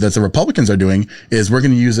the Republicans are doing is we're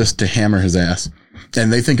going to use this to hammer his ass.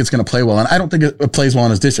 And they think it's going to play well. And I don't think it plays well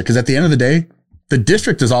in his district, because at the end of the day, the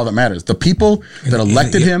district is all that matters. The people that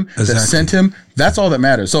elected him, exactly, that sent him, that's all that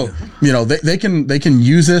matters. So, they can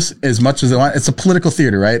use this as much as they want. It's a political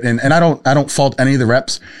theater, right? And I don't fault any of the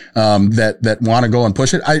reps that want to go and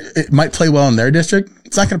push it. It might play well in their district.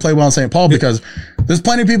 It's not going to play well in St. Paul, because there's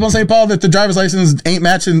plenty of people in St. Paul that the driver's license ain't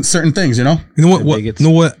matching certain things, You know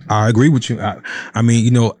what? I agree with you. I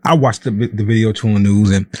mean, I watched the video too on the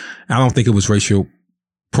news, and I don't think it was racial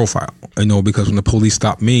profile, because when the police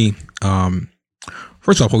stopped me,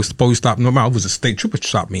 first of all, police stopped. No, it was a state trooper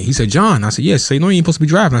stopped me. He said, "John," I said, "Yes." Say, "No, you ain't supposed to be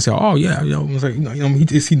driving." I said, "Oh yeah." I was like,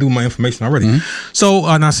 he knew my information already. Mm-hmm. So,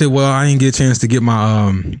 and I said, "Well, I didn't get a chance to get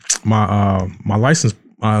my my license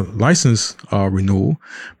renewal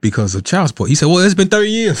because of child support." He said, "Well, it's been 30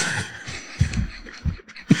 years."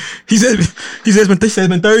 he said it's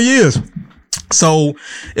been 30 years. So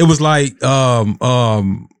it was like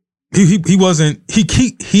he wasn't he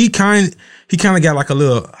kind of got like a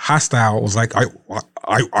little hostile. It was like,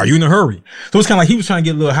 are you in a hurry? So it's kind of like he was trying to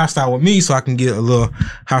get a little hostile with me so I can get a little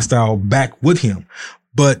hostile back with him.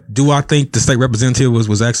 But do I think the state representative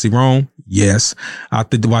was actually wrong? Yes.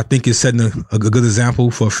 Do I think it's setting a good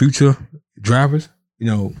example for future drivers?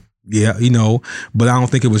 Yeah, but I don't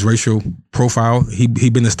think it was racial profile. He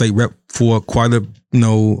been a state rep for quite a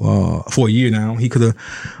for a year now. He could have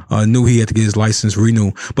knew he had to get his license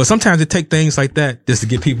renewed. But sometimes it take things like that just to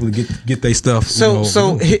get people to get their stuff. Again,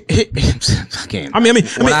 when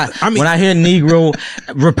I hear Negro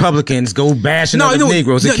Republicans go bashing other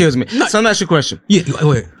Negroes, it kills me. So let me ask you a question. Yeah,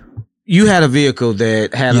 go ahead. You had a vehicle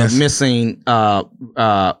that had a missing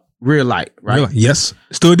rear light, right? Yes,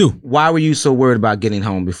 still do. Why were you so worried about getting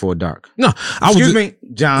home before dark? No, Excuse me,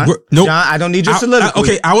 John. Nope. John, I don't need your soliloquy.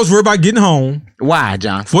 Okay, I was worried about getting home. Why,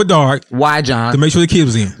 John? For dark. Why, John? To make sure the kid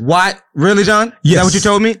was in. Why? Really, John? Yes. Is that what you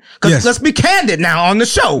told me? Because yes. Let's be candid now on the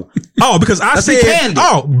show. Oh, because I said,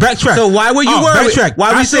 backtrack. So why were you worried? Backtrack.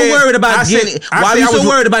 Why were you so worried about getting? Why were you so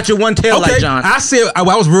worried about your one tail light, John? I said I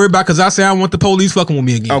was worried about because I said I want the police fucking with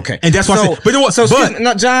me again. Okay, and that's why I said. But you know what? So,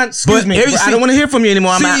 John, excuse me. I don't want to hear from you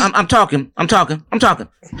anymore. I'm talking.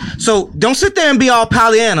 So don't sit there and be all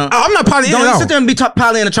Pollyanna. I'm not Pollyanna. Don't sit there and be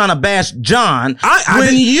Pollyanna trying to bash John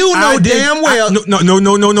when you know damn well. No.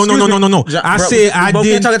 I said I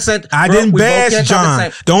didn't bash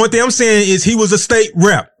John. The only thing I'm saying is he was a state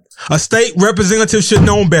rep. A state representative should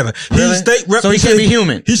know better. Really? He's a state rep. So he can't be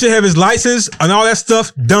human. He should have his license and all that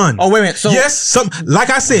stuff done. Oh, wait a minute. So yes, like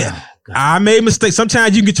I said, I made mistakes.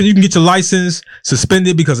 Sometimes you can get your license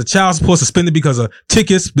suspended because of child support, suspended because of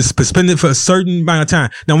tickets, suspended for a certain amount of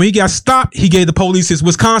time. Now, when he got stopped, he gave the police his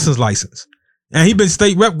Wisconsin's license. And he been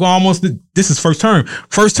state rep this is first term.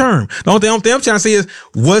 The only thing I'm trying to say is,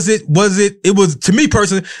 it was, to me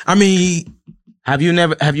personally, I mean. Have you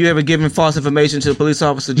ever given false information to a police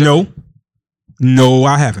officer, John? No,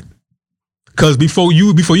 I haven't. Cause before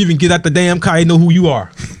you even get out the damn car, they know who you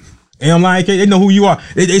are. And I'm like, they know who you are.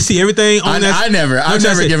 They see everything on that. I've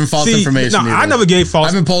never given false information. No, I never gave false.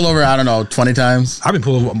 I've been pulled over, I don't know, 20 times. I've been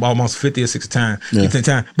pulled over almost 50 or 60 times. Yeah. 50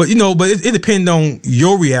 times. But it depends on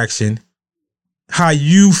your reaction, how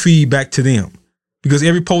you feed back to them. Because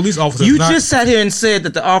every police officer. You just sat here and said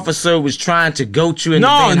that the officer was trying to goat you into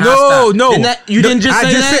being hostile. No. You didn't just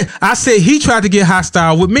say that? I said he tried to get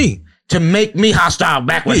hostile with me. To make me hostile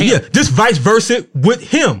back with him. Yeah, just vice versa with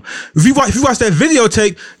him. If you watch that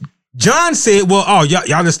videotape, John said, well, y'all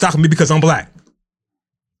just stalking me because I'm black.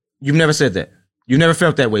 You've never said that. You never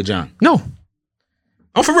felt that way, John. No.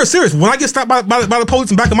 I'm for real serious. When I get stopped by the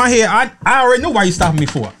police in the back of my head, I already know why you stopping me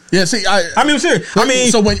for. Yeah, see, I'm serious.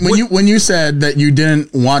 So when you said that you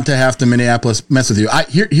didn't want to have to Minneapolis mess with you,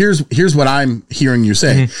 here's what I'm hearing you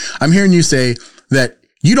say. Mm-hmm. I'm hearing you say that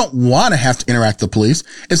you don't want to have to interact with the police.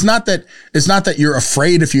 It's not that you're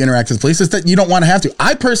afraid if you interact with the police. It's that you don't want to have to.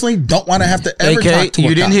 I personally don't want to have to ever talk to a cop.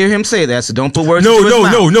 You didn't hear him say that, so don't put words into his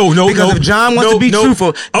mouth. No. Because if John wants to be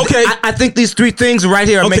truthful, okay, I think these three things right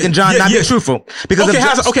here are making John not be truthful. Because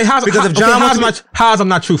how's I'm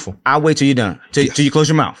not truthful? I'll wait till you're done. Till you close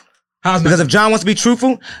your mouth. Because if John wants to be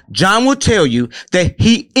truthful, John will tell you that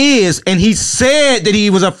he is, and he said that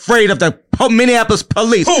he was afraid of the Minneapolis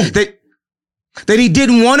police. That he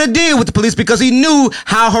didn't want to deal with the police because he knew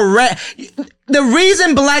how the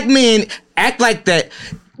reason black men act like that.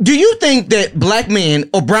 Do you think that black men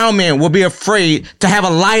or brown men will be afraid to have a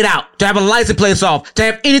light out, to have a license plate off, to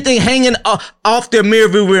have anything hanging off their mirror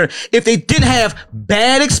view if they didn't have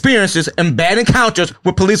bad experiences and bad encounters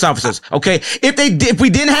with police officers? Okay, if we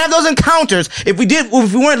didn't have those encounters, if we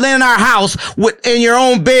weren't laying in our house in your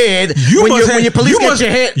own bed when your police get your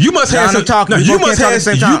head, you must have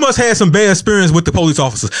some bad experience with the police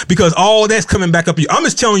officers because all that's coming back up to you. I'm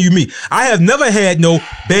just telling you me. I have never had no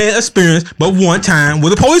bad experience but one time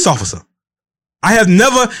with a police officer. I have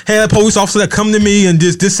never had a police officer that come to me and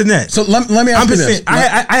this and that. So let me ask you this. I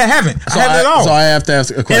haven't. I haven't at all. So I have to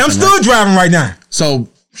ask a question. And I'm still driving right now. So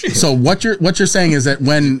what you're saying is that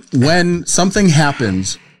when something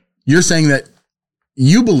happens, you're saying that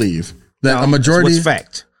you believe that a majority. What's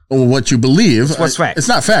fact? What you believe. What's fact? It's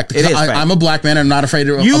not fact. It is fact. I'm a black man. I'm not afraid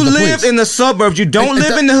of the police. You live in the suburbs. You don't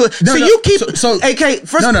live in the hood. You keep. AK,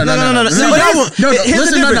 first. No. Listen,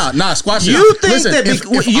 squash it. You think listen, that if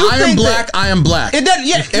I am black, I am black. It doesn't.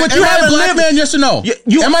 Yeah. Am I a black man? Yes or no?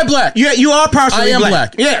 Am I black? You are partially black. I am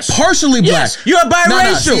black. Yes. Partially black. Yes. You're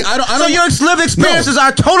biracial. So your lived experiences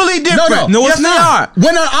are totally different. No, it's not.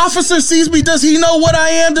 When an officer sees me, does he know what I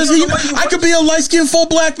am? Does he? I could be a light-skinned full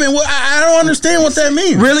black man. I don't understand what that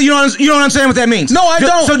means. Really? You don't understand what that means? No, I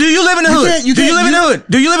don't. So do you live in the hood? Do you live in the hood?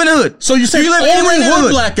 Do you live in the hood? So you say only hood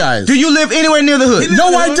black guys? Do you live anywhere near the hood? No,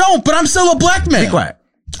 I don't. But I'm still a black man. Be quiet.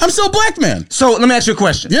 I'm still a black man. So let me ask you a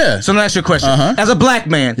question. Yeah. So let me ask you a question. As a black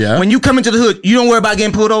man, when you come into the hood, you don't worry about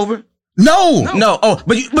getting pulled over? No. Oh,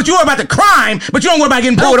 but you worry about the crime, but you don't worry about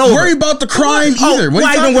getting pulled Don't over. worry about the crime either. What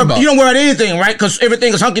are you talking about? You don't worry about anything, right? Because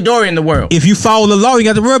everything is hunky dory in the world. If you follow the law, you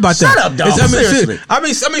got to worry about that. Shut up, dog. Seriously. I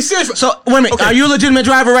mean, seriously. So wait a minute. Okay. Are you a legitimate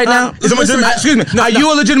driver right now? Excuse me. Are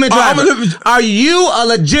you a legitimate driver? Are you a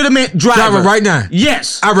legitimate driver right now?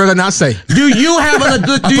 Yes. I'd rather not say. Do you have a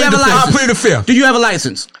license? I plead the fifth. Do you have a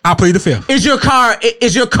license? I plead the fifth. Is your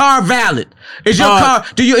car valid? Is your car?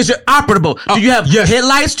 Is it operable? Do you have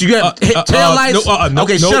headlights? Do you have tail lights?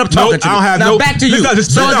 Okay, shut up talking to me. I don't have now back to you. Not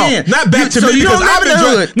back to me because I've been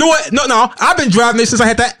driving. No, I've been driving this since I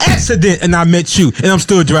had that accident and I met you, and I'm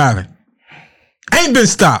still driving. Ain't been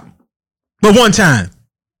stopped, but one time.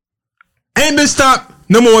 Ain't been stopped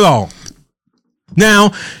no more at all.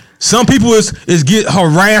 Now, some people is get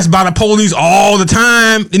harassed by the police all the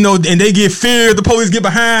time, and they get feared. The police get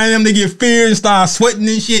behind them, they get feared and start sweating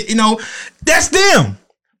and shit. That's them.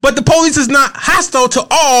 But the police is not hostile to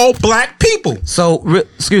all black people. So,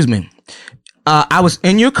 excuse me. I was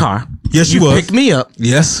in your car. Yes, you was. You picked me up.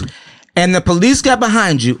 Yes. And the police got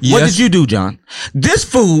behind you. Yes. What did you do, John? This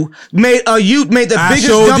fool made the biggest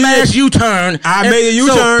dumbass U-turn. I made a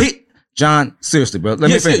U-turn. John, seriously, bro.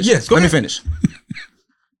 Let me finish. Yes, Let me finish.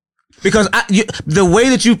 Because the way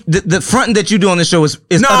that the fronting that you do on this show is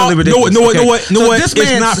utterly ridiculous. No, it's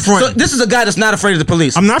not fronting. So this is a guy that's not afraid of the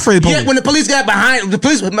police. I'm not afraid of the police. Yet when the police got behind the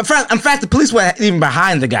police, in fact, the police were even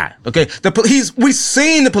behind the guy. Okay, we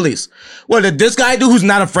seen the police. What did this guy do? Who's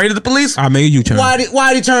not afraid of the police? I made a U-turn. Why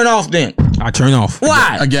did he turn off then? I turned off.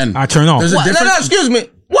 Why? Again, I turned off. There's a difference. No, excuse me.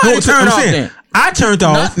 Why did he turn off then? I turned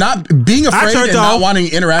off. Not being afraid and not wanting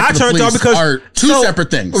to interact with the police are two separate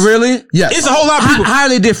things. Really? Yes. It's a whole lot of people.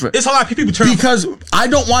 Highly different. It's a lot of people turn because I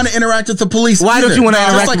don't want to interact with the police. Why don't you want to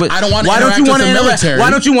interact with? I don't want to interact with the military. Why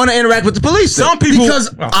don't you want to interact with the police? Some people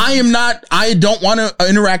because I don't want to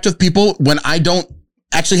interact with people when I don't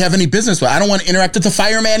actually have any business with. I don't want to interact with the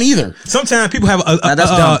fireman either. Sometimes people have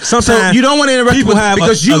sometimes so you don't want to interact people with have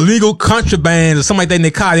because illegal contraband or something like that in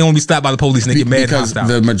their car. They won't be stopped by the police and they get mad. Because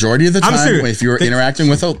the majority of the time, if you're interacting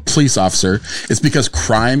with a police officer, it's because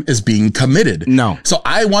crime is being committed. No. So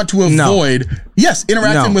I want to avoid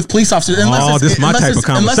interacting with police officers unless this is my type of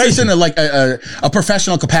conversation. Unless it's in a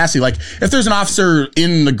professional capacity. Like if there's an officer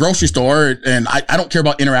in the grocery store and I don't care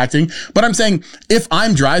about interacting, but I'm saying if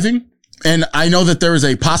I'm driving and I know that there is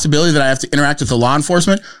a possibility that I have to interact with the law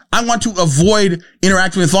enforcement, I want to avoid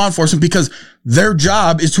interacting with law enforcement because their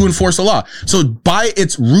job is to enforce the law. So by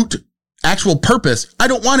its root actual purpose, I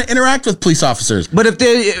don't want to interact with police officers. But if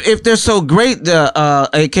they're so great,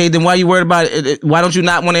 AK, then why are you worried about it? Why don't you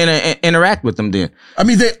not want to interact with them then? I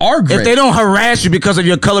mean, they are great. If they don't harass you because of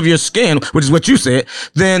your color of your skin, which is what you said,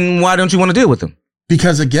 then why don't you want to deal with them?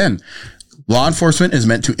 Because again, law enforcement is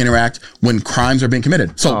meant to interact when crimes are being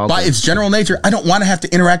committed. So by its general nature, I don't want to have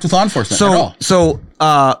to interact with law enforcement at all. So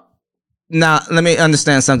now let me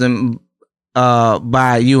understand something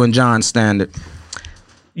by you and John's standard.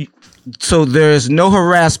 So there's no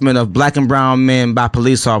harassment of black and brown men by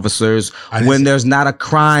police officers when there's not a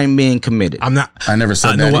crime being committed. I never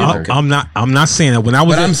said that either. I'm not saying that. When I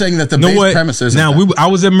was I'm saying that the base premise is I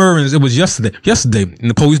was at Mervin's. It was yesterday, and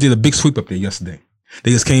the police did a big sweep up there yesterday.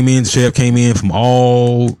 They just came in, the sheriff came in from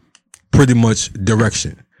all pretty much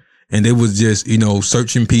direction. And they was just,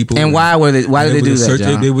 searching people. And why did they do that,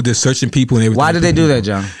 John? They were just searching people and everything. Why did they do that,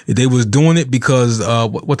 John? They was doing it because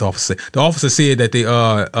what the officer said? The officer said that they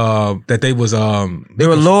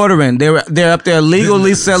were loitering. They're up there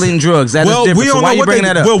legally selling drugs. That is different. We don't so why you bringing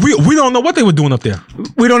that up? Well, we don't know what they were doing up there.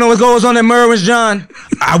 We don't know what goes on at Merwin's, John.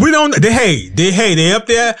 We don't. They up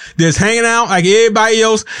there, just hanging out like everybody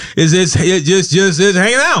else is just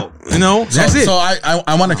hanging out. That's it. So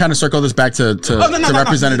I want to kind of circle this back to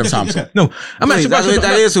Representative Thompson. No, I'm actually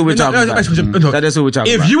that is who we're talking about. That is who we're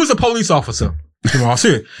talking about. If you was a police officer,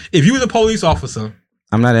 serious. If you was a police officer,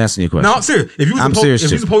 I'm not asking you a question. No, serious. If you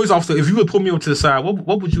was a police officer, if you would pull me over to the side,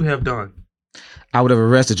 what would you have done? I would have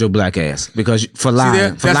arrested your black ass because for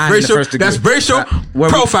lying. For lying in the first degree. That's racial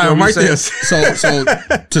profile right there. So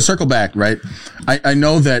to circle back, right? I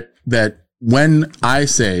know that when I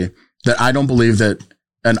say that I don't believe that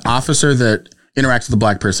an officer that interacts with a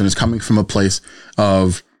black person is coming from a place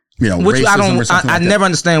of racism or something I never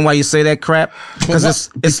understand why you say that crap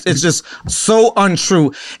because it's just so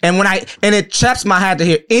untrue. And it chaps my head to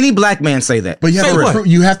hear any black man say that. But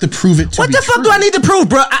you have to prove it. What the fuck do I need to prove,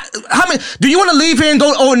 bro? How many? Do you want to leave here and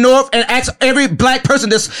go over north and ask every black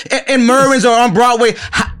person that's in Merwin's or on Broadway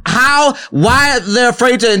why they're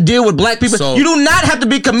afraid to deal with black people. So- you do not have to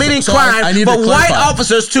be committing So crimes I need for to white clarify.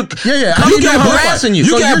 officers to Yeah. come I to need to harassing you.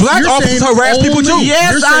 You So got you're- black you're officers saying harass people too. only-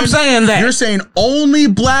 Yes, you're I'm saying that. You're saying only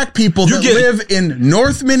black people that get- live in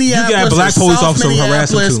North Minneapolis, black or police South officers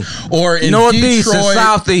harassing Minneapolis, too. or in Northeast Detroit, and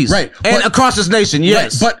Southeast, right? and But- across this nation.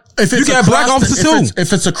 Yes, Right, but if it's got black across officers if too.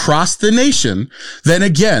 if it's across the nation, then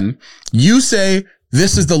again, you say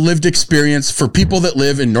this is the lived experience for people that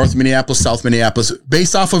live in North Minneapolis, South Minneapolis,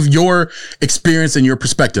 based off of your experience and your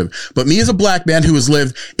perspective. But me as a black man who has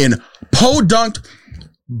lived in podunk,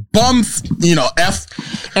 F.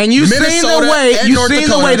 and you've seen Minnesota the way and North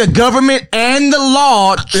Dakota. the government and the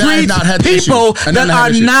law have treats not had the people issue. I that never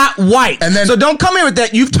had are issue. not white. And then- so don't come here with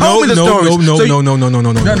that. You've told me the stories. So No.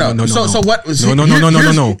 So what?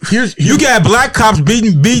 No. You got black cops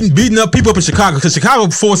beating up people up in Chicago because Chicago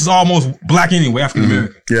force is almost black anyway, African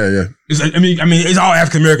American. Yeah. I mean, it's all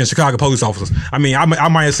African American Chicago police officers. I mean, I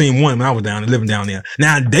might have seen one when I was living down there.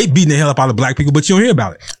 Now they beating the hell up out of black people, but you don't hear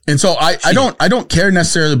about it. And so I don't care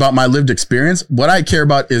necessarily about my lived experience. What I care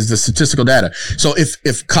about is the statistical data. So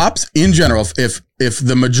if cops in general, if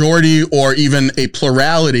the majority or even a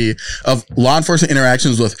plurality of law enforcement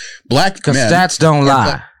interactions with black because men, stats don't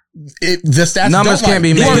lie. the stats Numbers don't can't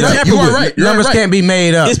lie. be You are made right. up. You are right. You're Numbers right. can't be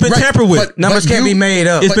made up. It's been Right. tampered with. But- Numbers can't be made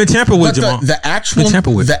up. It's been tampered with, But Jamal. the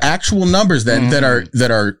tampered with. actual numbers then that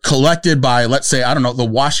are collected by, let's say, I don't know, the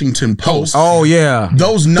Washington Post. Oh yeah,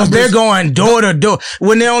 Those numbers, they're going door to door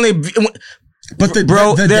when they only. but the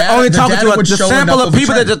They're data, only talking data to would the show sample enough of a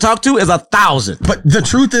people that trend. they talk to is 1,000. But the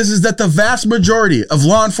truth is that the vast majority of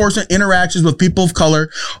law enforcement interactions with people of color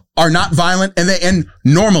are not violent, and they end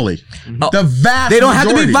normally. The vast They don't have to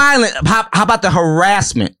be majority. violent. How about the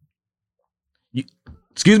harassment?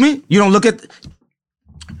 Excuse me? You don't look at.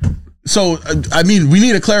 So I mean, we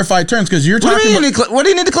need to clarify terms because you're What do talking you about. need to, what do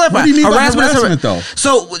you need to clarify? What do you mean by is harassment, though?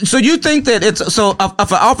 So you think that it's so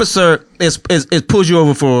if an officer is pulls you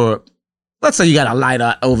over for, let's say you got a light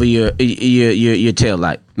over your tail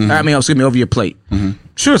light. I mean, excuse me, over your plate.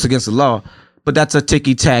 Sure, it's against the law, but that's a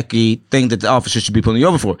ticky tacky thing that the officer should be pulling you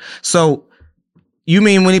over for. So you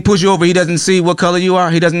mean when he pulls you over, he doesn't see what color you are?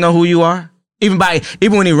 He doesn't know who you are? Even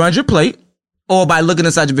when he runs your plate or by looking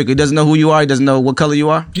inside your vehicle, he doesn't know who you are. He doesn't know what color you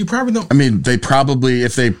are. You probably don't. I mean, they probably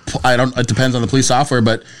it depends on the police software,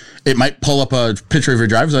 but it might pull up a picture of your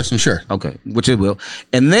driver's license. Sure. Okay, which it will.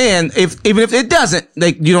 And then even if it doesn't,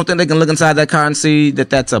 you don't think they can look inside that car and see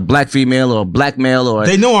that that's a black female or a black male or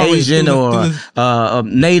They know already Asian or a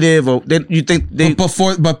native or you think they?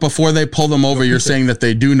 But before they pull them over, you're saying that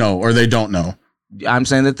they do know or they don't know. I'm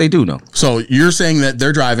saying that they do know. So you're saying that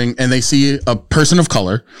they're driving and they see a person of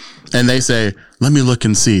color and they say, let me look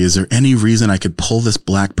and see, is there any reason I could pull this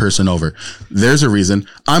black person over? There's a reason.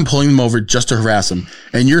 I'm pulling them over just to harass them.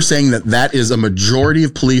 And you're saying that that is a majority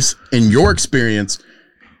of police in your experience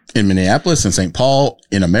in Minneapolis, in St. Paul,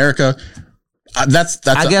 in America. That's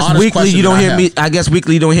I an guess honest weekly question you don't that I hear have. me. I guess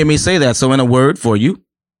weekly you don't hear me say that. So in a word for you,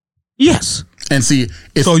 yes. And see,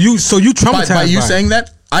 if So you traumatized by you by it. saying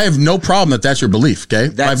that, I have no problem that that's your belief. Okay, I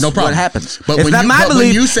have That's no problem. what happens. But It's when not you, my but when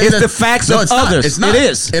belief, you say it's that, the facts no, of it's not. others. It's not. It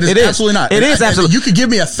is. It is It is. absolutely not. It is absolutely. You could give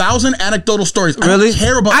me 1,000 anecdotal stories. I Really? don't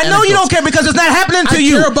care about. I know you don't anecdotes. care because it's not happening to I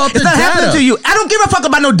you. care about it's the not happening data. to you. I don't give a fuck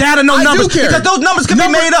about no data, no I numbers do care. because those numbers can be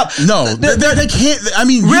made up. No, they can't. I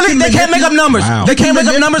mean, you Really, can they can't make up numbers. Wow. They can't make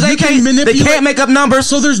up numbers. They can't make up numbers.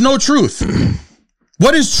 So there's no truth.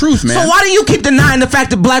 What is truth, man? So why do you keep denying the fact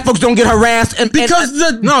that black folks don't get harassed? Because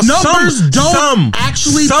the No, numbers some- don't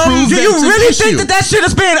actually prove do that you it's an really think issue. that shit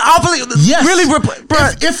is being awfully? Yes. Really,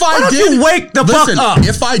 bruh, If why I don't did, you wake the listen, fuck up?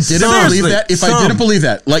 If I didn't Seriously. believe that, if I Some. didn't believe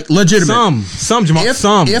that, like legitimate, Some Jamal,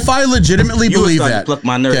 some. if I legitimately You believe starting that, to pluck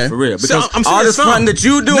my nerves okay? for real because So, I'm all saying this some. fun that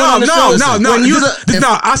you doing on the show.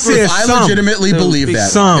 I said If I some. legitimately believe that,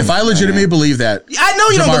 Some. if I legitimately believe that, I know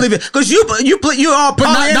you don't Jamar- believe it because you all but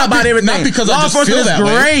partying about everything. not because Law I just enforcement feel is that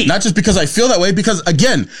way. great. Not just because I feel that way. Because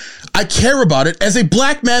again, I care about it as a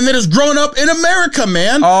black man that has grown up in America,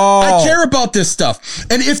 man. Oh. I care about this stuff.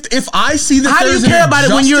 And if I see that, How do you there's an care about it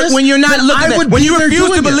when injustice, you're not then looking I at would it? When be you there refuse to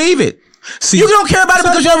doing it. believe it? See, You don't care about it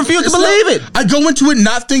because you refuse to It's not- believe it. I go into it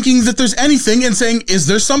not thinking that there's anything and saying, is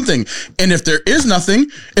there something? And if there is nothing,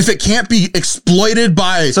 if it can't be exploited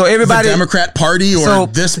by So everybody- the Democrat Party or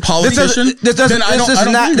this politician, then I don't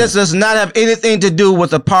believe This it. does not have anything to do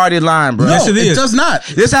with the party line, bro. Yes, No, it it is. does not.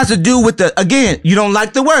 This has to do with you don't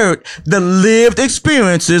like the word, the lived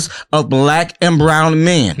experiences of black and brown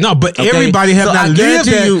men. No, but Okay? everybody have So I not lived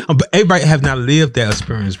guarantee that. you- But everybody have not lived that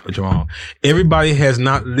experience, Jamal. Everybody has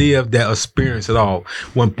not lived that experience at all.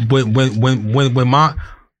 When my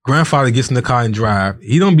grandfather gets in the car and drive.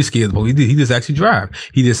 He don't be scared of the police. He just actually drive.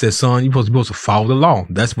 He just says, son, you're supposed to follow the law.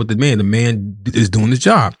 That's what the man is doing his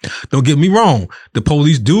job. Don't get me wrong. The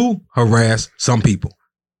police do harass some people.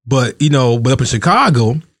 But, but up in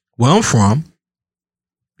Chicago, where I'm from,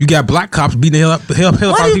 you got black cops beating the hell Why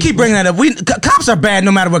out do you of keep bringing that up? Cops are bad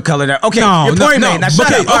no matter what color they're. Okay, No, your point made. Now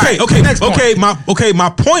shut up. All right, next point. My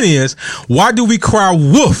point is, why do we cry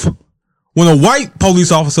wolf when a white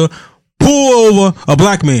police officer pull over a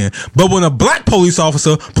black man, but when a black police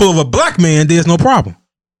officer pull over a black man, there's no problem?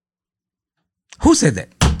 Who said that?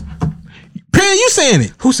 Perry, you saying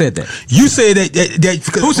it? Who said that? You said that.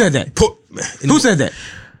 Who said that? Who said that?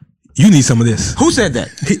 You need some of this. Who said that?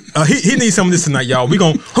 He needs some of this tonight, y'all.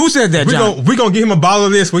 Who said that, John? We're gonna give him a bottle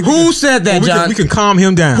of this. Who said that, John? We can calm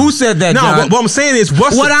him down. Who said that, John? No, what I'm saying is,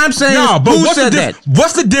 what's the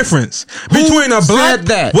difference between a black? Said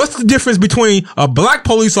that? What's the difference between a black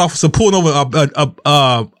police officer pulling over a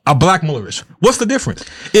black motorist? What's the difference?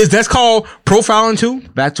 That's called profiling too?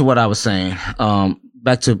 Back to what I was saying.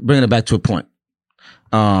 Bringing it back to a point.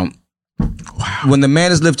 When the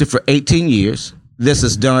man has lived here for 18 years. This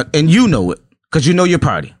is done, and you know it, because you know your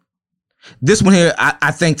party. This one here,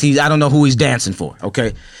 I think I don't know who he's dancing for,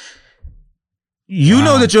 okay? You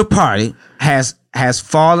know that your party has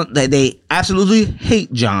fallen, that they absolutely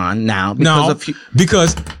hate John now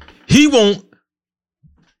because he won't,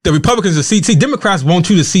 the Republicans to see Democrats want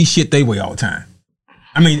you to see shit their way all the time.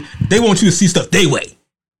 I mean, they want you to see stuff their way.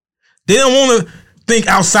 They don't want to think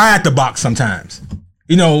outside the box sometimes.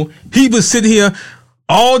 He was sitting here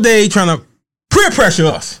all day trying to peer pressure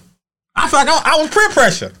us. I feel like I was peer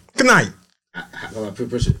pressure tonight. Peer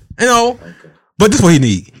pressure? Okay. But this is what he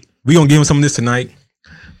need. We gonna give him some of this tonight.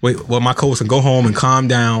 Wait, well, my co-host can go home and calm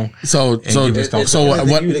down. So what? You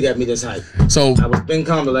that got me this hype. So I was been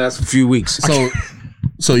calm the last few weeks.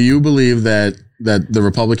 So you believe that the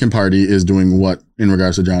Republican Party is doing what in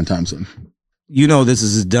regards to John Thompson? This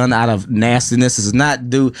is done out of nastiness. This is not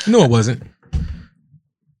due. No, it wasn't.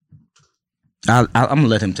 I'm gonna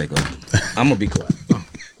let him take over. I'm gonna be quiet.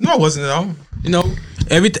 No, it wasn't at all.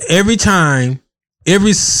 Every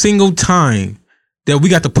single time that we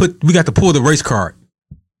got to pull the race card.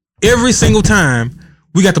 Every single time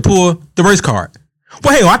we got to pull the race card.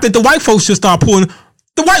 Well, hell, I think the white folks should start pulling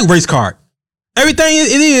the white race card. Everything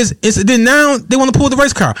then now they want to pull the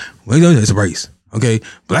race card. Well, it's a race. Okay,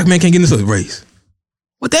 black man can't get into the race.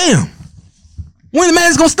 Well, damn. When the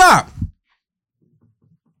man is gonna stop?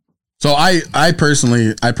 So I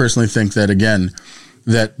personally think that, again,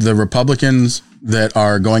 that the Republicans that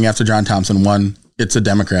are going after John Thompson, one, it's a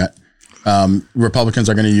Democrat. Republicans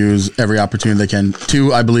are going to use every opportunity they can.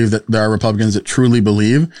 Two, I believe that there are Republicans that truly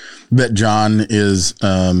believe that John is,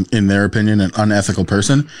 in their opinion, an unethical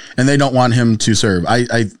person, and they don't want him to serve.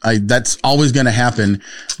 That's always going to happen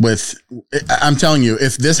I'm telling you,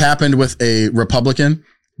 if this happened with a Republican,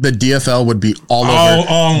 the DFL would be all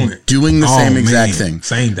over doing the same exact thing.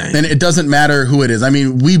 Same thing. And it doesn't matter who it is. I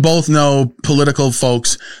mean, we both know political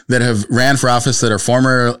folks that have ran for office that are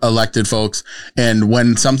former elected folks. And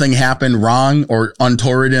when something happened wrong or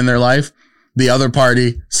untoward in their life, the other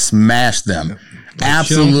party smashed them.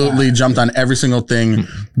 Absolutely jumped on every single thing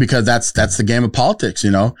because that's the game of politics,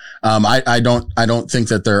 I don't think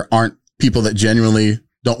that there aren't people that genuinely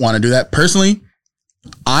don't want to do that. Personally,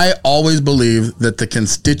 I always believe that the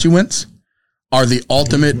constituents are the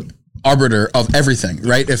ultimate arbiter of everything,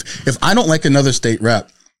 right? If I don't like another state rep,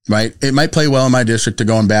 right, it might play well in my district to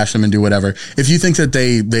go and bash them and do whatever. If you think that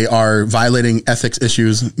they are violating ethics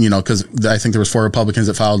issues, because I think there was 4 Republicans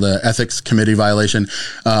that filed an ethics committee violation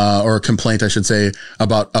or a complaint, I should say,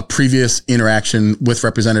 about a previous interaction with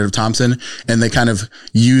Representative Thompson, and they kind of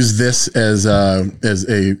use this as a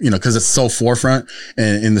because it's so forefront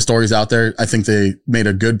and in the stories out there. I think they made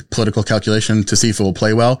a good political calculation to see if it will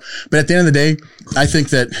play well. But at the end of the day, I think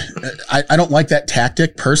that I don't like that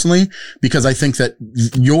tactic personally, because I think that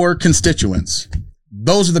your constituents,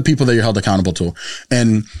 those are the people that you're held accountable to.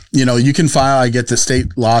 And, you can file, I get the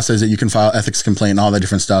state law says that you can file ethics complaint and all that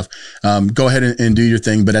different stuff. Go ahead and do your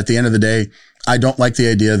thing. But at the end of the day, I don't like the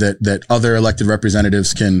idea that other elected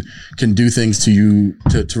representatives can do things to you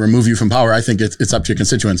to remove you from power. I think it's up to your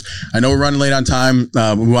constituents. I know we're running late on time.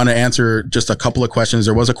 We want to answer just a couple of questions.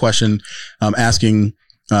 There was a question asking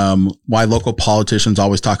why local politicians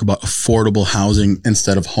always talk about affordable housing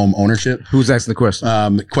instead of home ownership. Who's asking the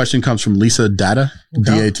question? The question comes from Lisa Datta,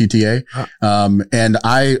 Datta. And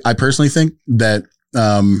I personally think that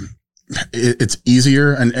it's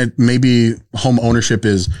easier, and maybe home ownership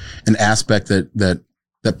is an aspect that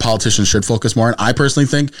politicians should focus more on. I personally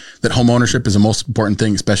think that home ownership is the most important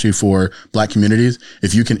thing, especially for Black communities.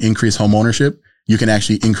 If you can increase home ownership, you can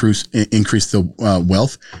actually increase the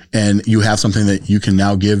wealth, and you have something that you can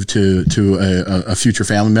now give to a future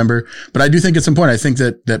family member. But I do think it's important. I think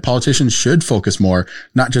that politicians should focus more,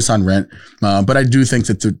 not just on rent, but I do think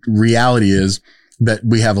that the reality is that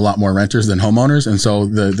we have a lot more renters than homeowners. And so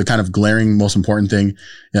the kind of glaring most important thing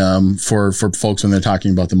for folks when they're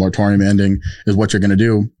talking about the moratorium ending is what you're going to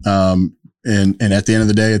do. And at the end of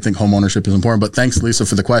the day, I think homeownership is important. But thanks, Lisa,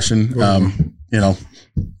 for the question. You know,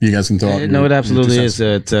 you guys can throw out. No, it absolutely is.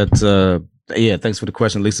 Yeah, thanks for the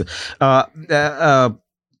question, Lisa.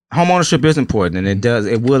 Homeownership is important, and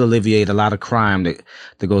it will alleviate a lot of crime that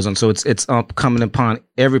goes on. So it's coming upon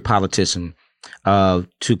every politician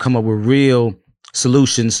to come up with real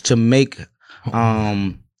solutions to make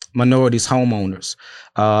minorities homeowners.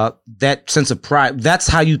 That sense of pride, that's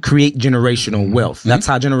how you create generational wealth. That's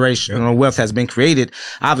how generational wealth has been created.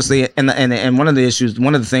 Obviously, and one of the issues,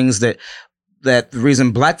 one of the things that the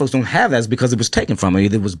reason black folks don't have that is because it was taken from them.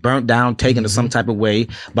 Either it was burnt down, taken to some type of way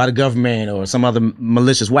by the government or some other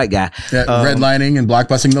malicious white guy. Yeah, redlining and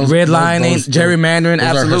blockbusting those. Redlining, gerrymandering, those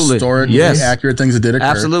absolutely. Are historically accurate things that did occur.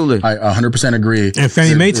 Absolutely. I 100% agree. And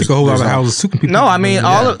Fannie Mae took a whole lot of houses too. No, I mean,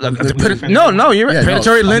 all of no, you're right.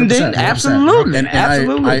 Predatory lending, 100%. Absolutely. And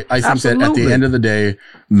absolutely. I think that at the end of the day,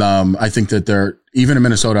 I think that even in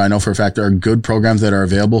Minnesota, I know for a fact there are good programs that are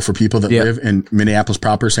available for people that live in Minneapolis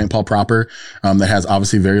proper, St. Paul proper, that has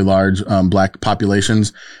obviously very large black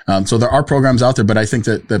populations. So there are programs out there, but I think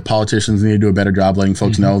that politicians need to do a better job letting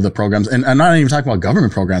folks know the programs. And I'm not even talking about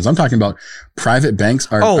government programs. I'm talking about private banks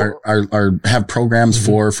have programs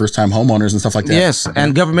for first time homeowners and stuff like that. Yes,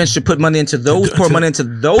 and government should put money into those, programs.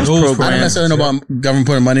 I don't necessarily know about government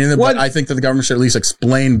putting money in it, but I think that the government should at least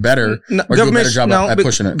explain better or do a better job at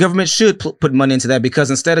pushing it. Government should put money into that, because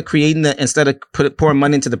instead of pouring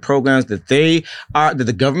money into the programs that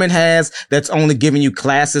the government has, that's only giving you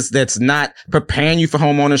classes, that's not preparing you for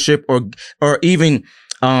home ownership or even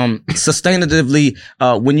sustainably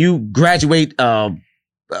when you graduate,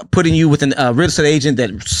 putting you with a real estate agent that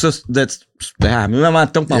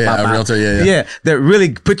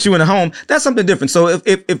really puts you in a home. That's something different. So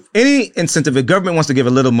if any incentive, if government wants to give a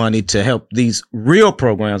little money to help these real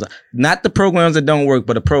programs, not the programs that don't work,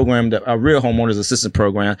 but a program that are real homeowners assistance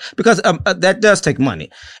program, because that does take money,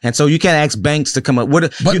 and so you can't ask banks to come up with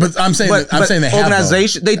it. But I'm saying they have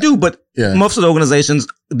organizations. They do, but most of the organizations,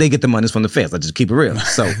 they get the money from the feds. Let's just keep it real.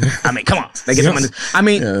 So I mean, come on, they get the money. I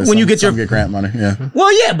mean, when you get get grant money, well,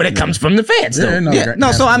 but it comes from the feds.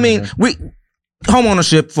 So I mean,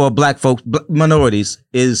 homeownership for black folks, minorities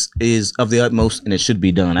is of the utmost, and it should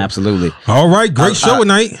be done. Absolutely. All right, great show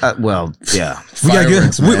tonight. We got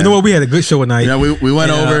good. We had a good show tonight. We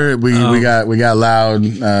went over. We got loud.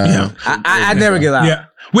 I never get loud. Yeah.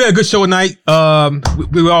 We had a good show tonight.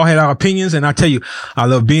 We all had our opinions, and I tell you, I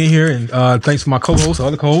love being here. And thanks for my co-hosts,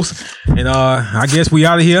 other co-hosts. And I guess we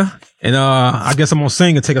out of here. And I guess I'm gonna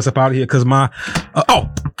sing and take us up out of here because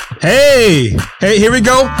hey, here we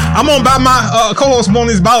go. I'm gonna buy my co-host one of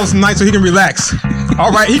these bottles tonight so he can relax. All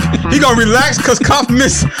right, he gonna relax because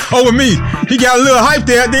compliments over me. He got a little hype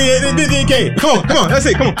there. Come on, that's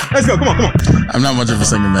it. Come on, let's go. Come on. I'm not much of a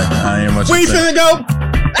singer, man. I ain't much. We finna go.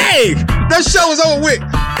 Hey, that show is over with.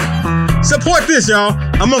 Support this, y'all.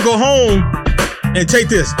 I'm gonna go home and take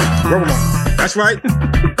this Rubber Market. That's right.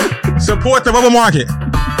 Support the Rubber Market.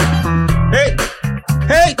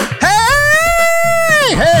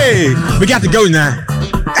 Hey, we got to go now.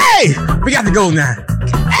 Hey, we got to go now.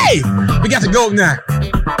 Hey, we got to go now.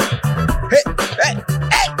 Hey.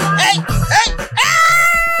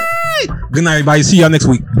 Good night, everybody. See y'all next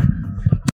week.